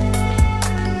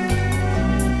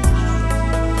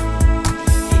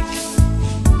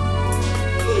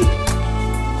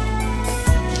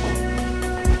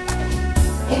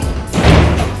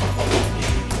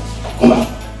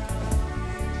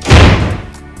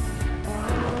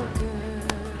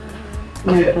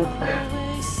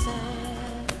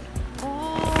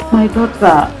 My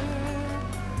daughter,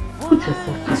 put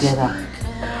yourself together.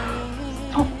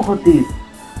 Stop all this.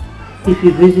 If he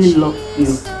really loves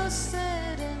you,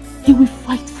 he will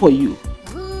fight for you.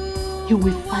 He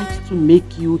will fight to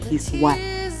make you his wife.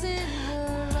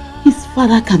 His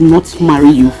father cannot marry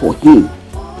you for him.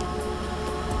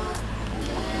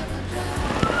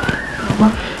 Mama,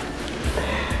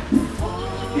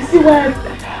 you see why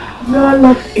I never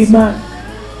loved a man?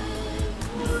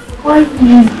 Why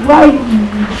me?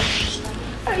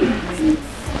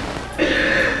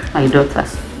 My daughter,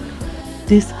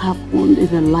 this happened in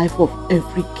the life of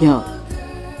every girl.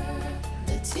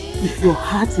 If your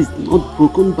heart is not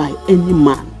broken by any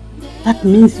man, that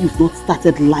means you've not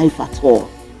started life at all.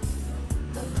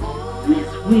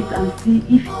 Please wait and see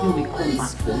if he will come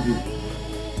back for you.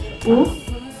 Oh?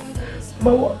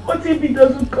 Mama, what if he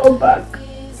doesn't come back?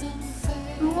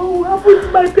 What will happen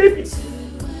to my baby?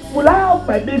 Will I have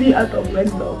my baby out of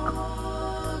wedlock?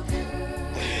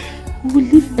 We will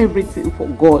leave everything for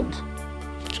God.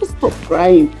 Just stop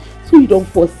crying so you don't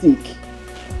fall sick.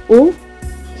 Oh?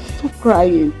 Stop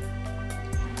crying.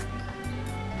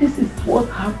 This is what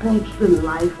happened to the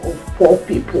life of poor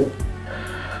people.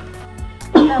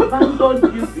 He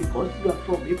abandoned you because you are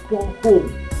from a poor home.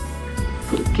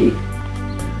 It's okay.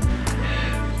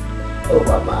 Oh,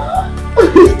 Mama.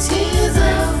 The tears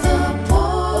of the poor.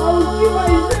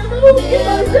 I'll give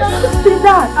myself. See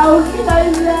that? I'll give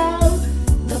myself.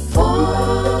 The poor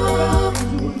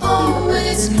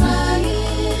always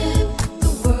crying. The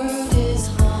world is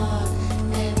hard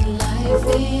and life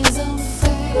is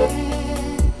unfair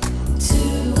to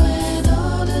an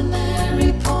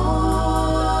ordinary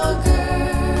poor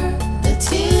girl. The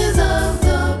tears of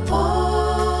the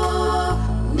poor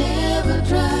never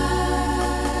dry.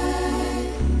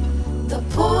 The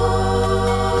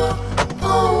poor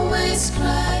always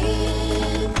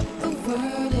crying. The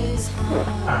world is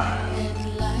hard.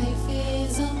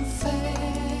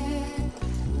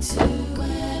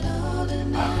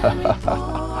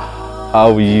 How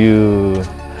are you?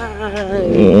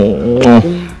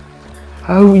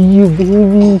 How are you,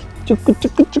 baby? Chuku,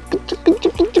 chuku, chuku, chuku,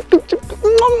 chuku, chuku, chuku.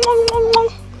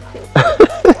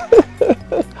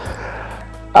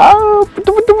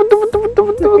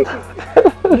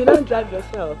 You don't drive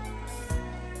yourself?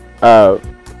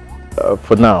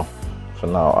 For now,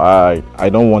 I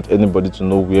don't want anybody to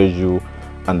know where you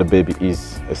and the baby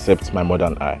is, except my mother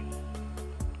and I.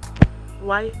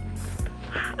 Why?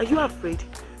 Are you afraid?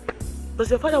 Does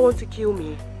your father want to kill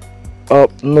me?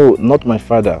 No, not my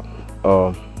father.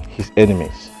 His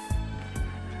enemies.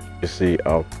 You see,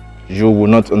 you will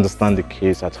not understand the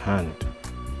case at hand.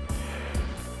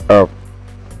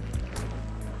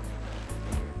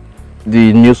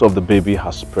 The news of the baby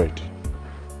has spread,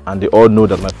 and they all know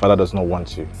that my father does not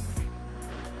want you.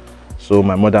 So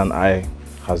my mother and I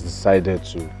has decided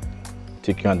to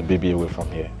take you and the baby away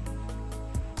from here.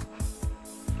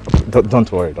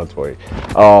 Don't worry, don't worry.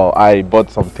 I bought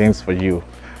some things for you.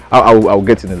 I'll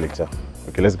get in it later.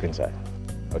 Okay, let's go inside.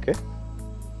 Okay?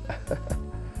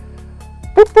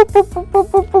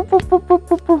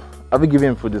 Have you given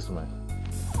him food this morning?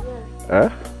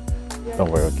 Yes. Yeah. Don't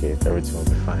worry, okay, everything will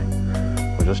be fine.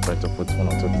 We'll just try to put one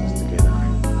or two things together.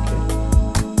 Okay?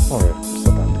 Don't worry, just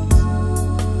about it.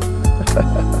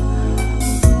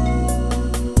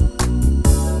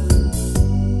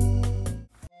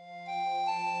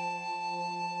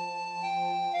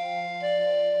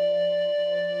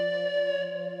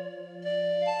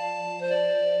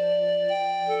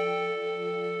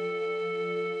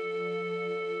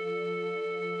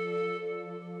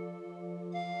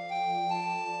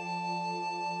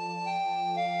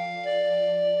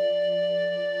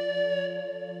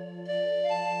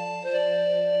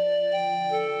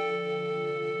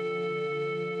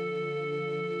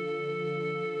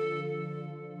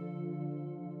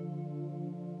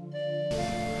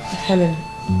 Helen,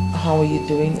 how are you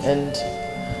doing? And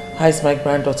how is my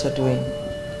granddaughter doing?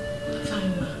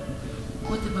 Fine, ma.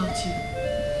 What about you?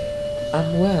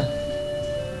 I'm well.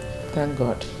 Thank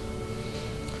God.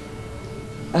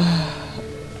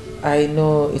 I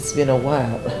know it's been a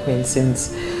while,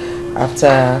 since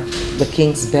after the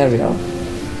king's burial.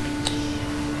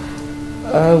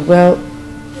 Well,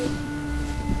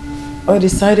 I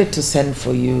decided to send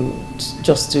for you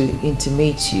just to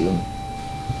intimate you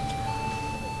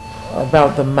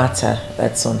about the matter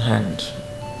that's on hand.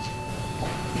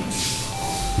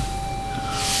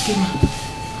 Okay, ma.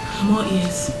 I'm all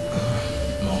ears.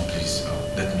 Mom, please,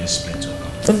 let me explain to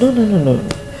her. No.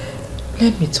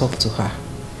 Let me talk to her.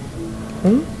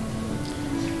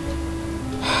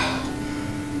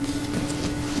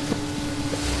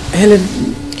 Helen,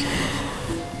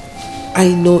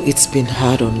 I know it's been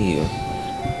hard on you.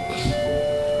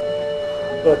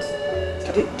 But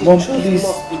Mom, please,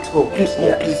 Mom,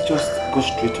 please just go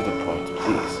straight to the point,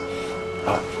 please.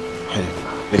 Helen,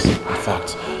 listen, in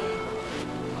fact,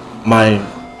 my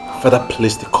father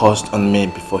placed a curse on me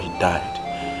before he died.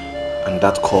 And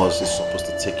that curse is supposed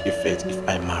to take effect if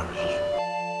I marry you.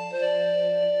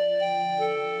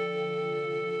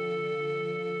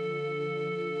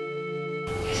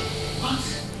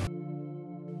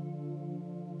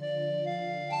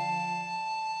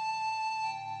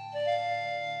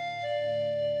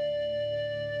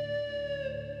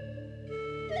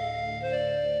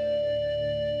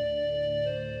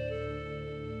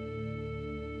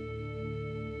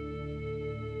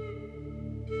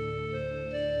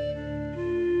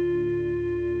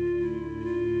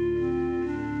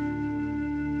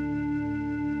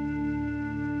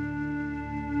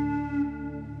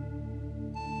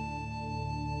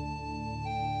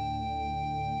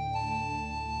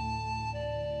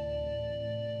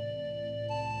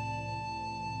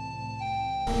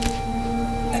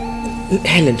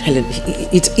 Helen,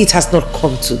 it has not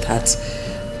come to that.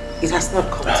 It has not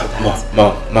come to that.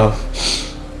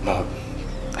 Mom,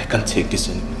 I can't take this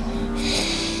anymore.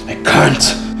 I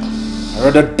can't. I'd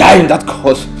rather die in that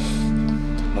cause,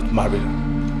 not marry her.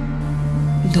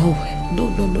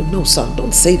 No, son,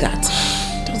 don't say that.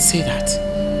 Don't say that.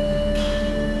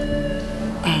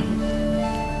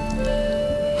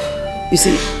 You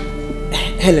see,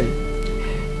 Helen,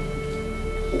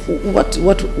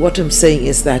 what I'm saying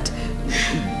is that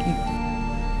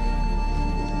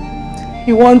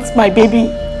He wants my baby.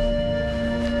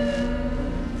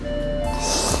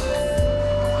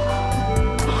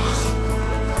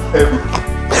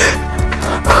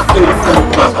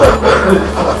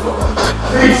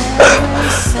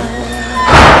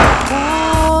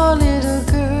 Poor little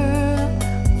girl,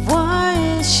 why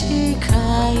is she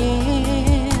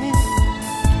crying?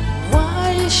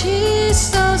 Why is she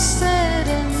so sad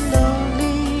and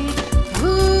lonely?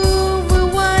 Who will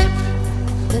wipe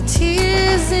the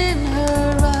tears in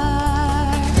her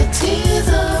eyes? The tears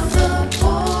of the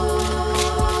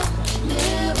poor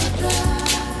never dry.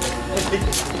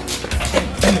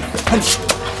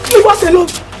 Leave us alone.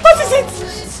 What is it?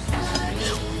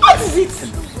 What is it?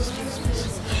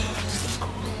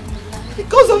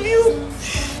 Because of you,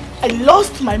 I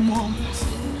lost my mom.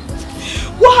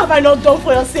 What have I not done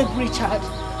for your sake, Richard?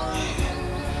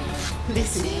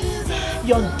 Listen,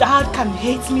 your dad can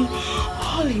hate me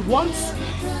all he wants,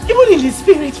 even in his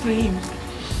spirit for him.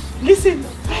 Listen,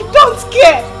 I don't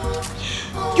care.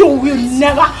 You will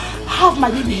never have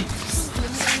my baby.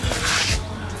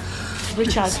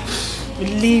 Richard,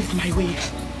 leave my way.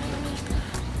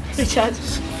 Richard,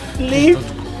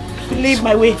 leave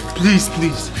my way. Please,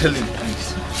 Helen,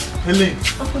 please. Helen.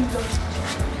 Open the door.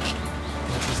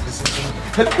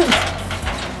 Helen.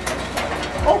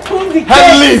 Open the gate.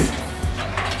 Helen.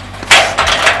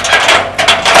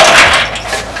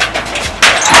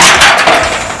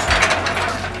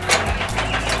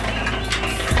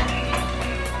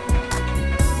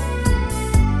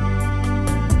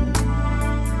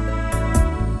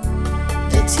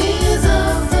 The tears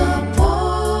of the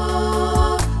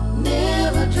poor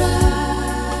never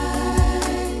dry.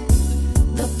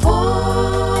 The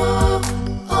poor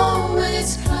always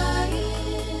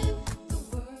crying.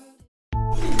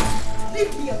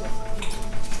 Leave me alone.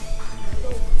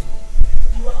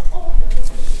 You are all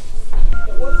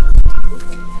the ones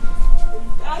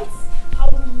that I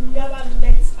will never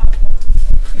let happen.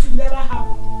 It will never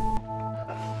happen.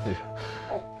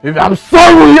 Baby, I'm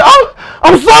sorry!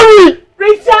 I'm sorry!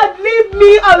 Richard, leave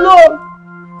me alone.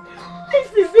 This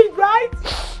is it, right?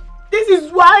 This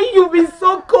is why you've been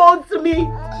so cold to me.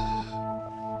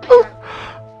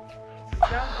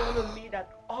 Now gonna me that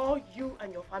all you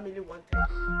and your family wanted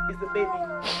is the baby.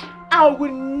 I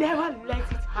will never let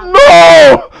it happen.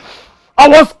 No! I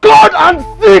was scared and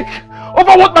sick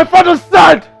over what my father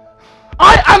said.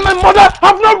 I and my mother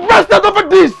have not rested over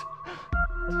this.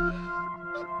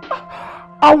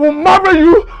 I will marry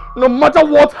you no matter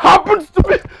what happens to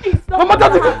me. It's not, no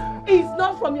matter it's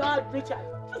not from your heart, Richard.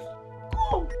 Just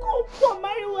go,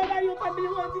 marry whoever your family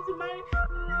wants you to marry.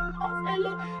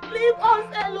 Leave us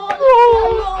alone.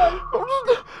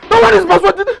 No one is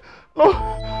persuading.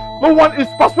 No one is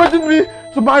persuading me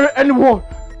to marry anyone.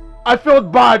 I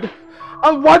felt bad.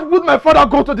 And why would my father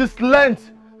go to this length?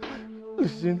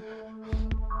 Listen,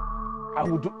 I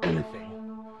will do anything.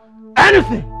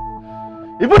 Anything!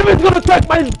 Even if it's going to take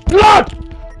my blood,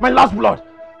 my last blood,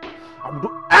 I will do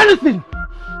anything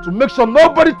to make sure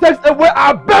nobody takes away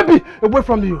our baby away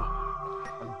from you.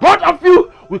 And both of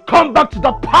you will come back to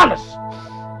that palace.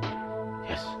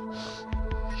 Yes.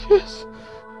 Yes.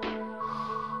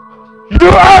 You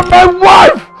are my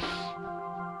wife!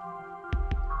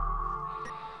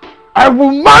 I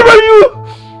will marry you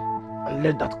and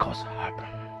let that curse happen.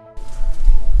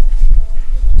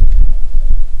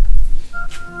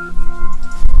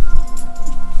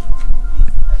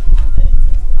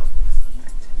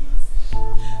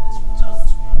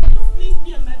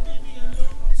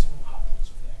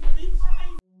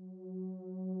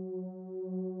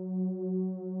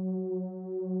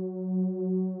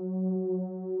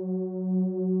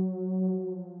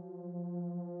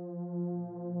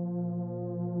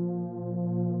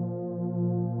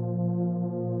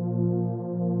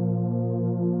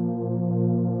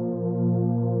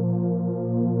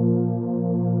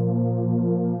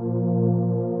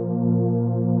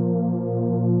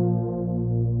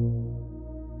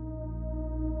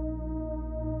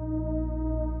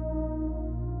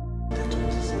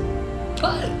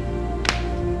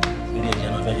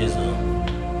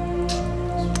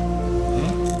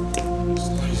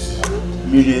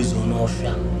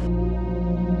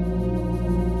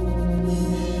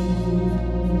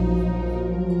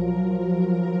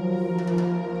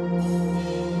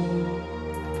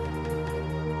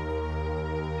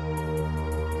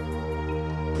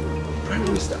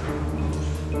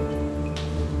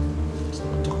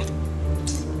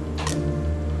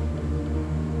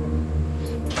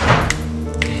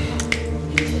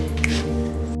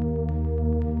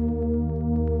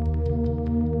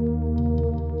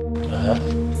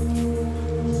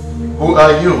 Who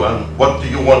are you and what do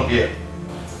you want here?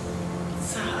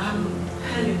 Sir,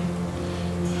 Helen.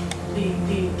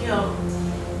 The girl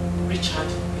Richard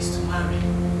is to marry.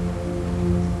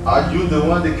 Are you the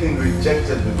one the king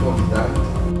rejected before he died?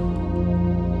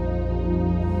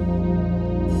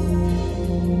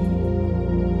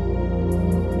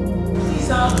 Please,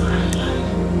 I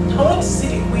want to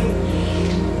see the queen.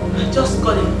 I just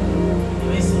got a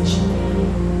message.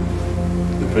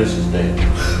 The prince is dead.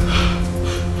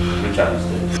 Richard is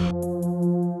dead.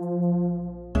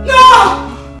 No!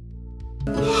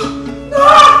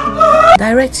 No!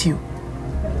 Direct you.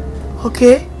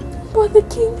 Okay? But the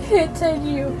king hated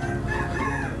you.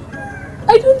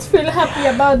 I don't feel happy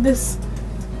about this.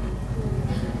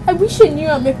 I wish he knew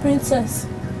I'm a princess.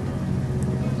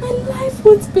 My life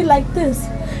won't be like this.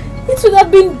 It would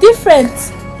have been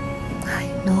different.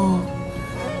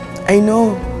 I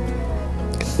know.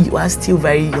 You are still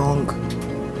very young.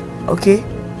 Okay?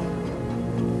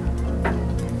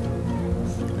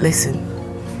 Listen.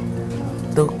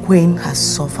 The queen has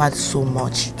suffered so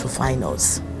much to find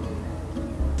us.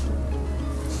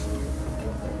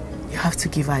 You have to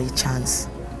give her a chance.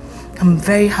 I'm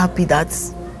very happy that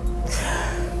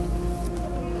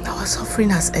our suffering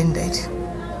has ended.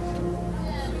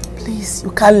 Please,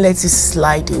 you can't let it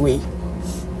slide away.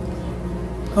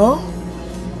 Huh?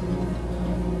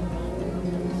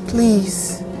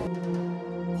 Please.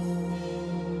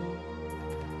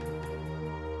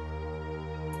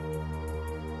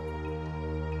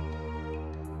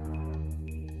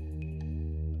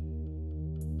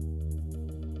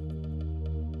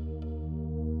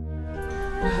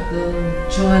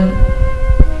 John,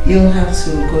 you'll have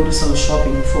to go do some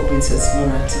shopping for Princess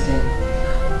Mona today.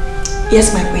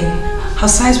 Yes, my queen. Her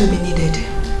size will be needed.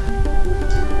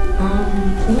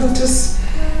 Just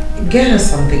get her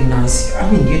something nice. I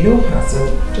mean, you know her,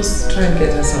 so just try and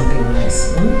get her something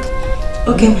nice.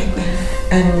 Okay, my queen.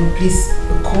 And please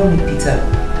call me Peter.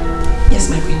 Yes,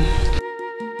 my queen.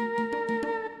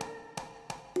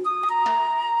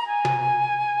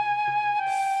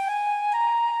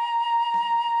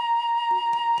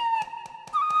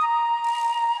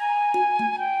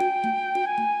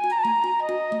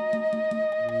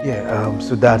 Yeah,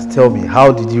 so Dad, tell me,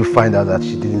 how did you find out that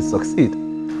she didn't succeed?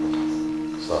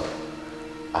 Son,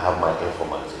 I have my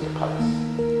informant in the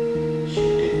palace. She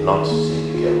did not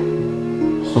see the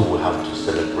girl, so we have to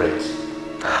celebrate.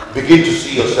 Begin to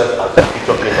see yourself as the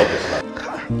future king of this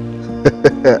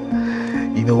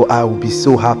land. You know, I will be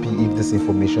so happy if this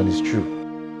information is true.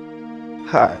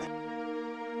 Hi.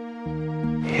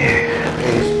 It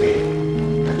pains me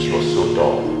that you are so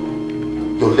dull.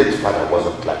 Your late father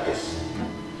wasn't like this.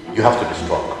 You have to be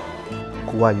strong.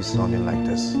 Why are you sounding like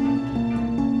this?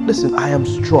 Listen, I am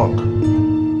strong.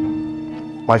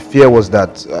 My fear was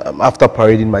that after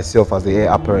parading myself as the heir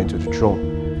apparent to the throne,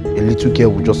 a little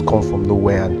girl would just come from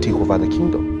nowhere and take over the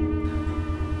kingdom.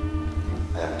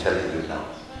 I am telling you now,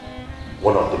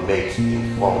 one of the maids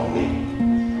informed me.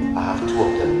 I have 2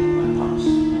 of them in my house.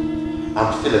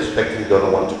 I'm still expecting the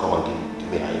other one to come and give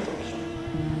me her information.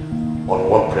 On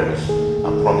one premise, I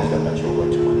promise them that you're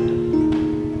going to marry them.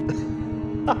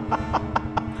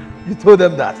 You told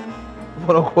them that?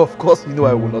 But of course you know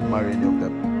I will not marry any of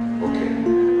them. Okay.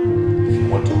 If you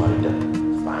want to marry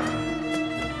them, fine.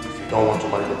 If you don't want to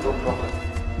marry them, no problem.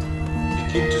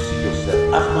 Begin to see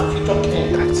yourself as my future king.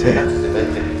 That's it. That's the main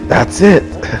thing. That's it.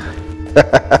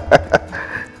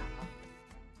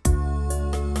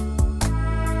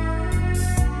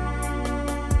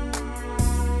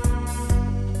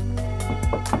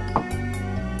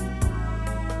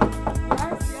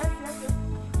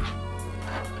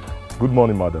 Good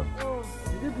morning, madam. Oh,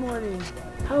 good morning.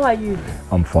 How are you?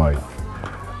 I'm fine.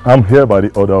 I'm here by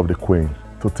the order of the Queen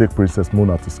to take Princess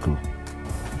Mona to school.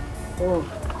 Oh,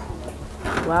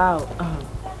 wow.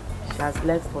 She has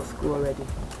left for school already.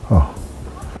 Oh,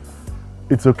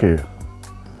 it's okay.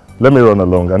 Let me run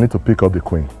along. I need to pick up the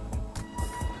Queen.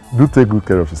 Do take good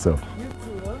care of yourself. You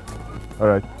too, huh? All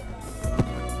right.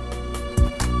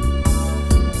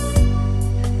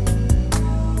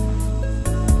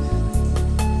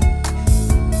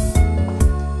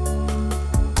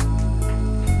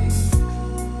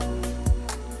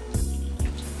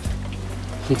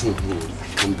 I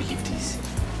can't believe this.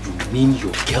 You mean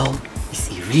your girl is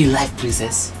a real-life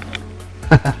princess?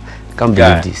 Can't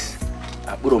believe this.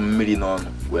 I put a million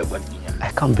on. I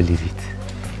can't believe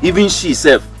it. Even she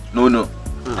self, no. Man,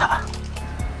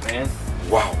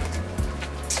 wow.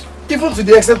 Even to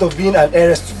the extent of being an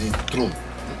heiress to the throne.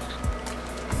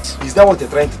 Is that what you're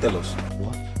trying to tell us?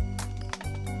 What?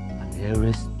 An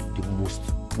heiress to the most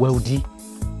wealthy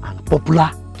and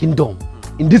popular kingdom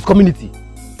in this community.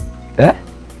 Eh?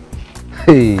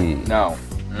 Hey. Now,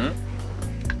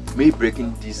 me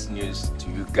breaking this news to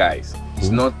you guys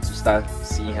is not to start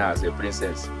seeing her as a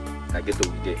princess. Now get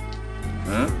over there.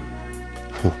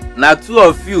 Now 2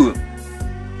 of you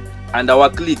and our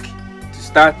clique to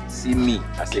start seeing me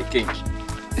as a king.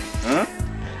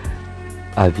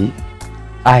 Abi,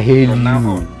 I hail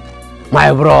you.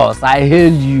 My bros, I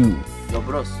hail you. Your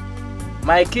bros.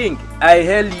 My king, I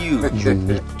hail you. You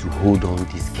need to hold on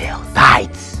this girl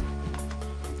tight.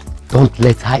 Don't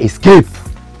let her escape.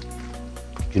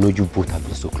 You know you both have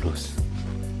been so close.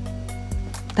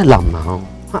 Tell her now.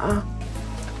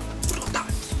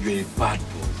 You're a bad boy.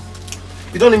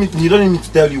 You don't need me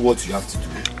to tell you what you have to do.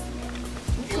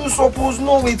 You suppose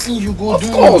know what thing you go do.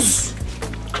 Of course.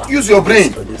 Use your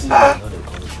brain.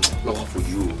 No for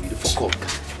you. You fuck up.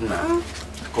 Nah.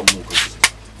 Come on,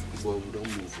 well, we don't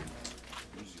move.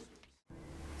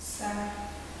 Sir.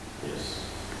 Yes.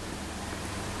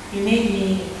 You made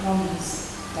me a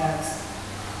promise that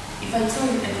if I told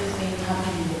you everything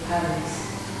happened in the palace,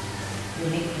 you'll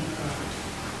make me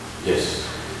proud. Yes.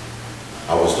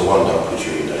 I was the one that put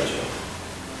you in that job.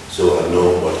 So I know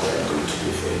what I'm going to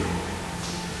do for you.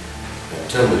 Now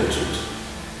tell me the truth.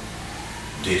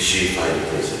 Did she find the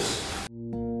princess?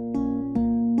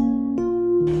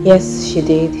 Yes, she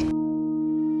did.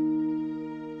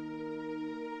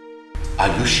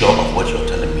 Are you sure of what you're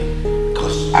telling me?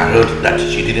 Because I heard that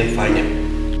she didn't find him.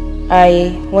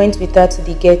 I went with her to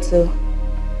the ghetto.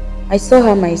 I saw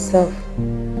her myself.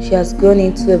 She has grown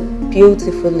into a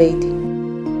beautiful lady.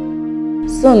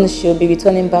 Soon she'll be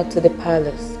returning back to the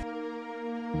palace.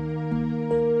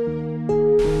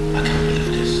 I can't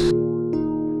believe this.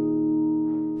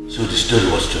 So the story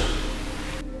was true?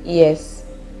 Yes,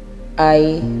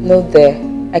 I know there.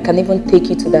 I can even take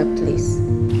you to that place.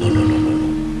 No.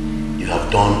 You have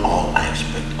done all I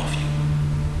expect of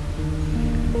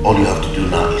you. All you have to do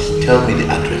now is tell me the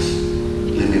address.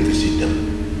 Let me visit them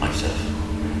myself.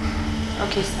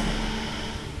 Okay, sir.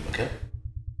 Okay?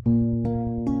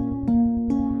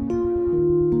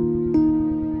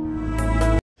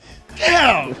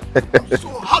 Damn! I'm so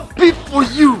happy for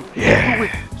you! Yeah.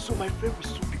 Wait, so my friend will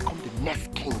soon become the next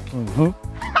king.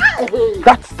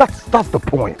 That's the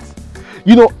point.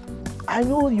 You know, I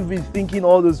know you've been thinking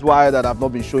all this while that I've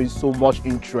not been showing so much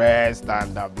interest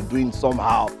and I've been doing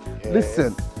somehow. Yeah.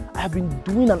 Listen, I've been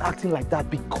doing and acting like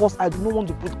that because I do not want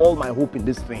to put all my hope in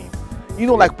this thing. You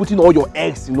know, like putting all your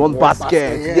eggs in one basket.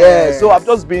 Yes. Yeah, so I've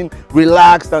just been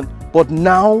relaxed, but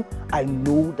now I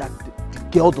know that the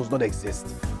girl does not exist.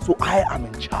 So I am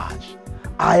in charge.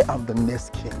 I am the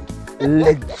next king.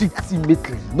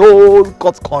 Legitimately. No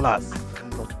cut corners.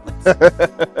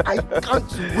 I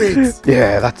can't wait.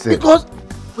 Yeah, that's it. Because,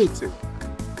 wait,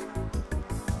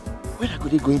 when are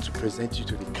they going to present you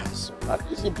to the council?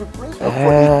 That is in preparation for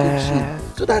the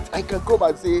kitchen, so that I can come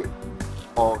and say,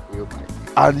 oh, you my.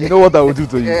 And you know what I will do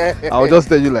to you? I will just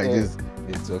tell you like this.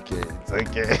 It's okay, it's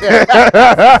okay.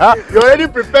 You're already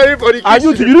preparing for the kitchen.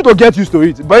 And you need to get used to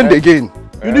it. Bend again.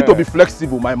 You need to be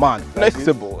flexible, my man.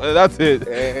 Flexible. That's it.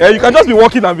 You can just be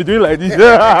walking and be doing like this.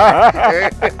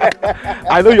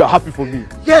 I know you're happy for me.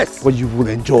 Yes. But you will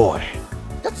enjoy.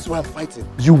 That's why I'm fighting.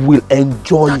 You will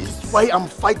enjoy it. That's why I'm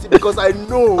fighting, because I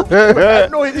know. I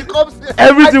know if it comes.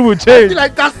 Everything will change. I feel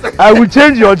like that's. I will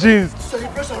change your genes.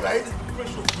 Celebration, right?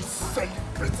 Celebration. We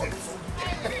celebrate.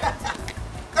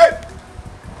 Hey!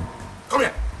 Come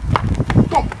here.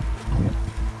 Come.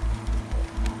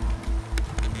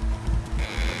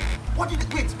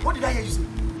 What did I hear you say?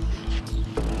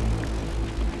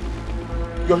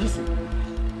 You're listening.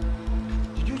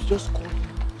 Did you just call him?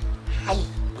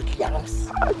 With the arms?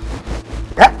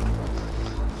 Yeah?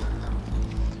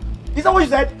 Is that what you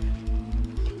said?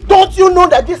 Don't you know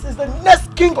that this is the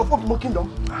next king of Obimo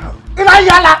Kingdom? In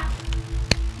Ayala!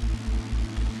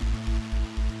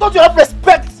 Don't you have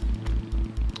respect?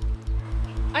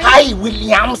 Hi,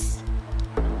 Williams!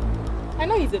 I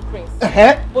know he's a prince,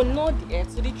 but not the heir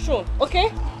to the throne,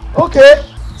 okay? Okay.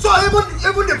 So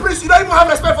even the prince, you don't even have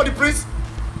respect for the prince?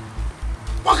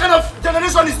 What kind of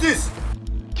generation is this?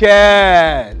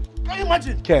 Ken! Can you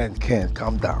imagine? Ken,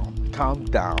 calm down. Calm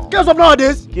down. Girls of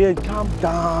nowadays? Ken, calm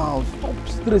down. Stop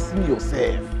stressing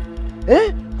yourself.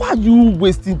 Why are you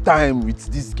wasting time with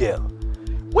this girl?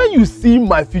 When you see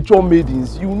my future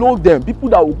maidens, you know them. People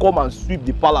that will come and sweep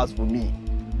the palace for me.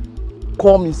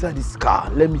 Come inside this car.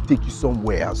 Let me take you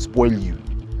somewhere and spoil you.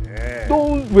 Yeah.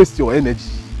 Don't waste your energy.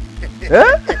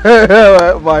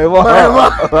 My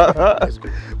mom.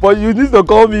 But you need to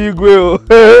call me Igwe.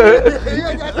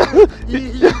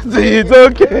 It's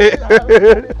okay.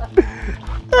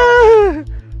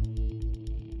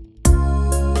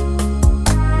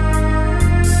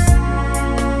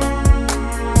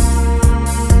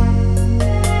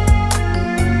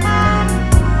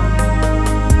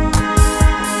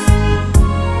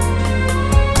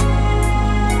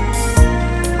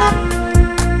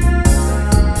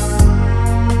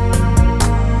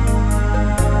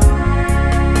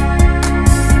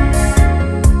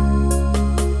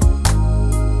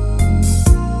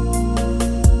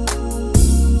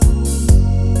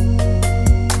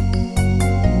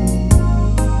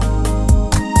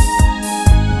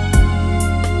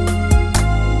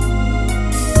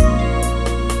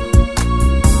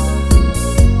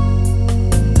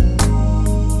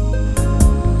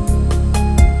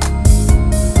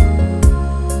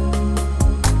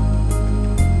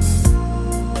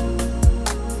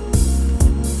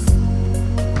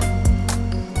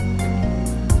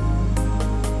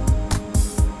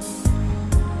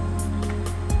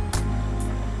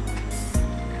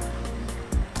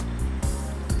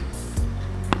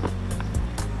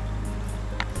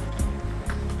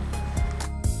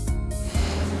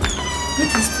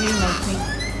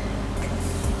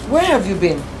 Where have you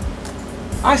been?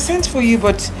 I sent for you,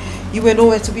 but you were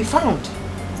nowhere to be found.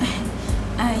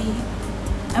 I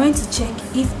went to check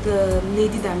if the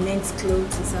lady that mends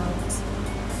clothes is out.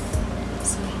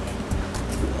 So.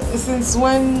 Since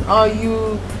when are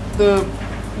you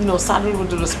saddled with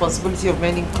the responsibility of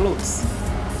mending clothes?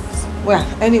 Well,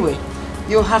 anyway,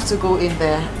 you'll have to go in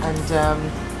there,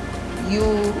 and you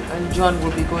and John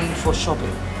will be going for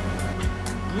shopping.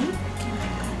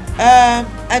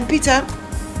 And Peter,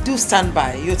 do stand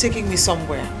by. You're taking me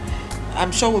somewhere.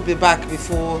 I'm sure we'll be back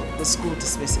before the school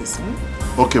dismisses.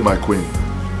 Okay, my queen.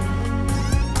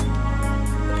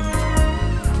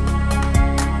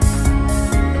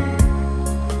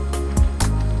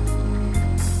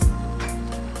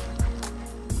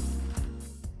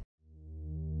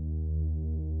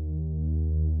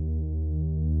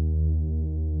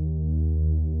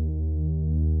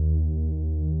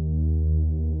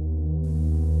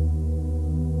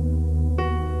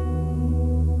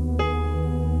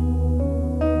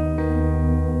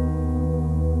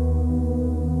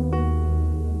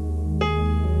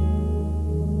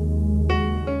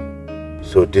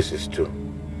 So this is true.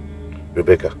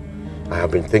 Rebecca, I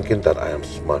have been thinking that I am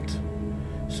smart.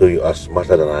 So you are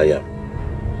smarter than I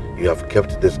am. You have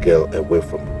kept this girl away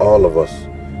from all of us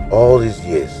all these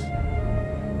years.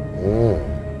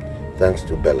 Thanks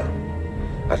to Bella.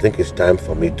 I think it's time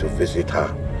for me to visit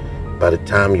her. By the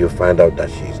time you find out that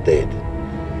she's dead,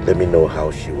 let me know how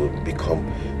she will become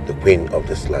the queen of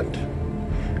this land.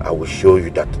 I will show you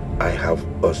that I have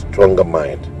a stronger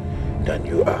mind than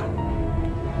you are.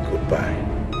 Goodbye.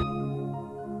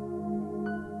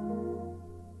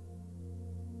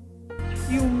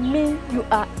 You mean you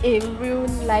are a real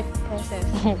life princess?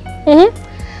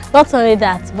 Not only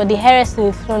that, but the heiress to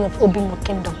the throne of Obimo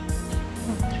Kingdom.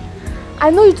 I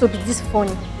know you to be this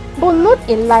funny, but not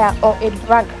a liar or a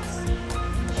braggart.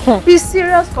 Be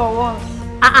serious for once.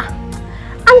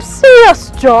 I'm serious,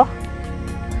 Joe.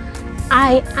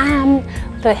 I am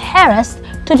the heiress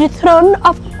to the throne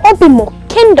of Obimo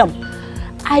Kingdom.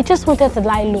 I just wanted to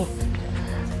lie low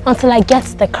until I get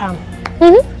the crown.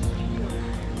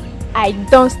 I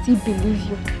don't still believe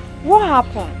you. What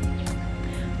happened?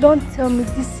 Don't tell me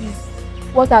this is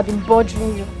what has been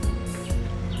bothering you.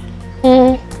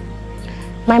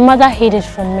 My mother hid it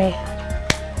from me.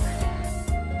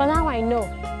 But now I know.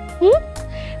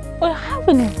 Well, how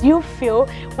will you feel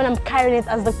when I'm carrying it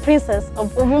as the princess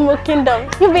of Obimo Kingdom?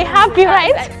 You'll be happy,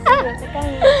 right?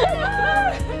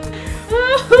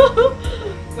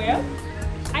 Well,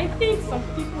 I think some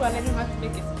people are learning how to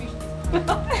make a speech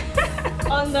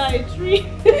under a tree.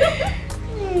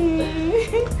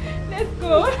 Let's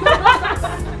go.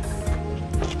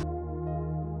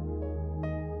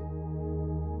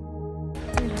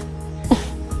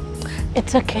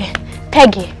 It's okay.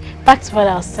 Peggy, back to what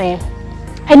I was saying.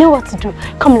 I know what to do.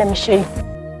 Come, let me show you.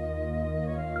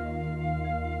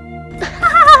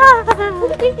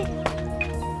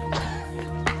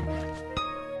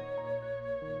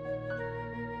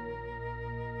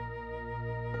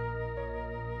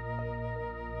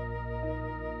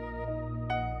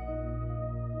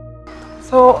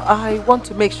 So I want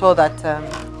to make sure that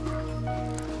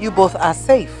you both are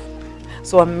safe.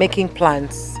 So I'm making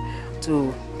plans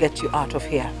to get you out of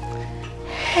here.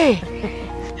 Hey,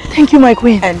 thank you, my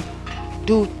queen. And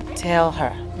do tell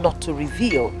her not to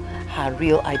reveal her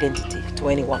real identity to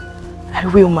anyone. I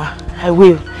will, ma. I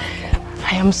will.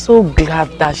 I am so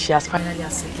glad that she has finally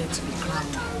accepted to be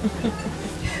crowned.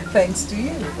 Thanks to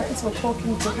you. Thanks for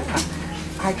talking to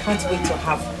her. I can't wait to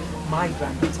have my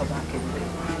granddaughter back in the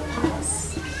palace.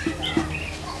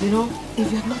 You know,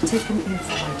 if you had not taken in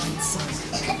for my good son,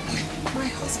 my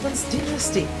husband's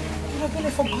dynasty would have been a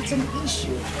forgotten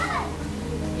issue.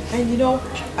 And you know,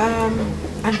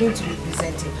 I'm going to be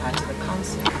presenting her to the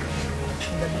council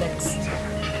in the next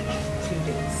few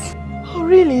days. Oh,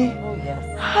 really? Oh, yes.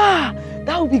 Ah,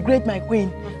 that would be great, my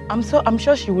queen. I'm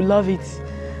sure she will love it.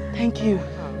 Thank you.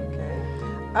 Okay.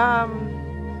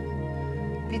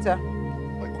 Peter.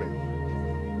 My queen.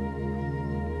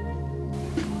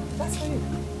 That's for you.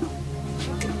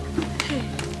 Hey.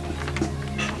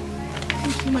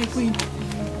 Thank you, my queen.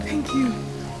 Thank you.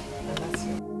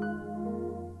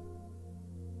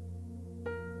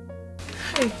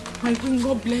 Hey, my queen,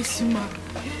 God bless you, ma.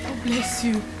 God bless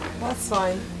you. That's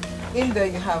fine. In there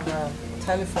you have a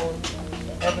telephone.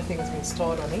 Everything has been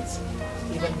stored on it.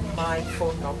 Even my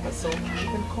phone number. So you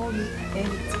can call me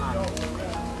anytime.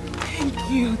 Thank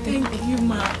you,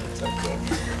 ma. It's okay.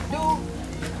 Do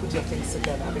put your things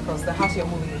together because the house you're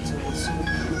moving into will soon be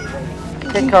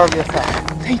ready. Take care of yourself.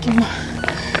 Thank you, ma.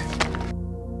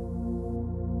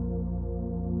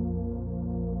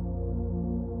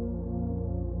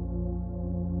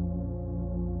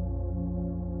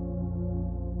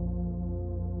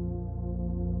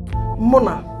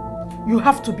 Mona, you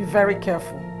have to be very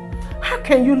careful. How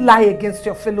can you lie against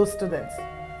your fellow students?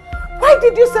 Why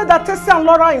did you say that Tessie and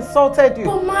Laura insulted you?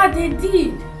 But Ma, they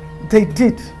did. They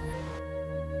did.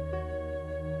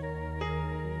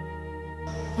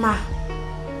 Ma,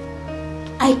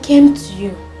 I came to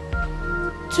you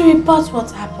to report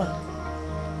what happened.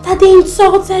 That they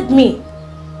insulted me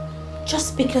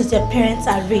just because their parents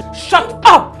are rich. Shut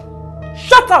up!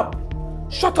 Shut up!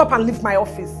 Shut up and leave my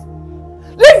office.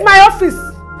 Leave my office!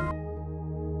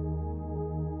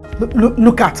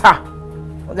 Look at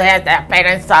her. Their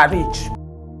parents are rich.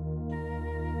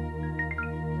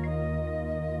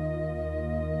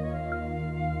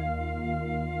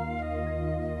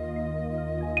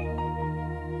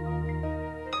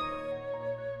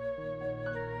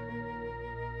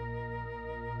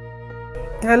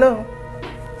 Hello?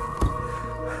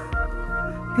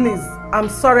 Please, I'm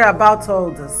sorry about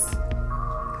all this.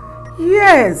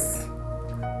 Yes.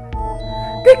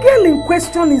 The girl in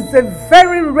question is a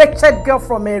very wretched girl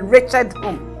from a wretched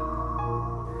home.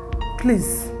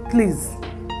 Please, please,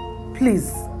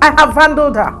 please. I have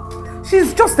handled her.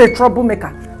 She's just a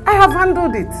troublemaker. I have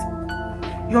handled it.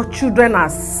 Your children are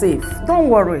safe. Don't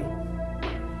worry.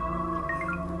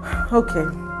 Okay.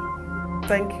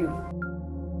 Thank you.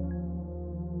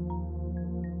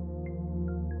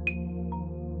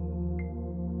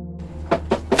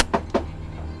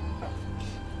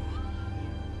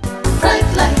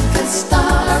 Bright like a star.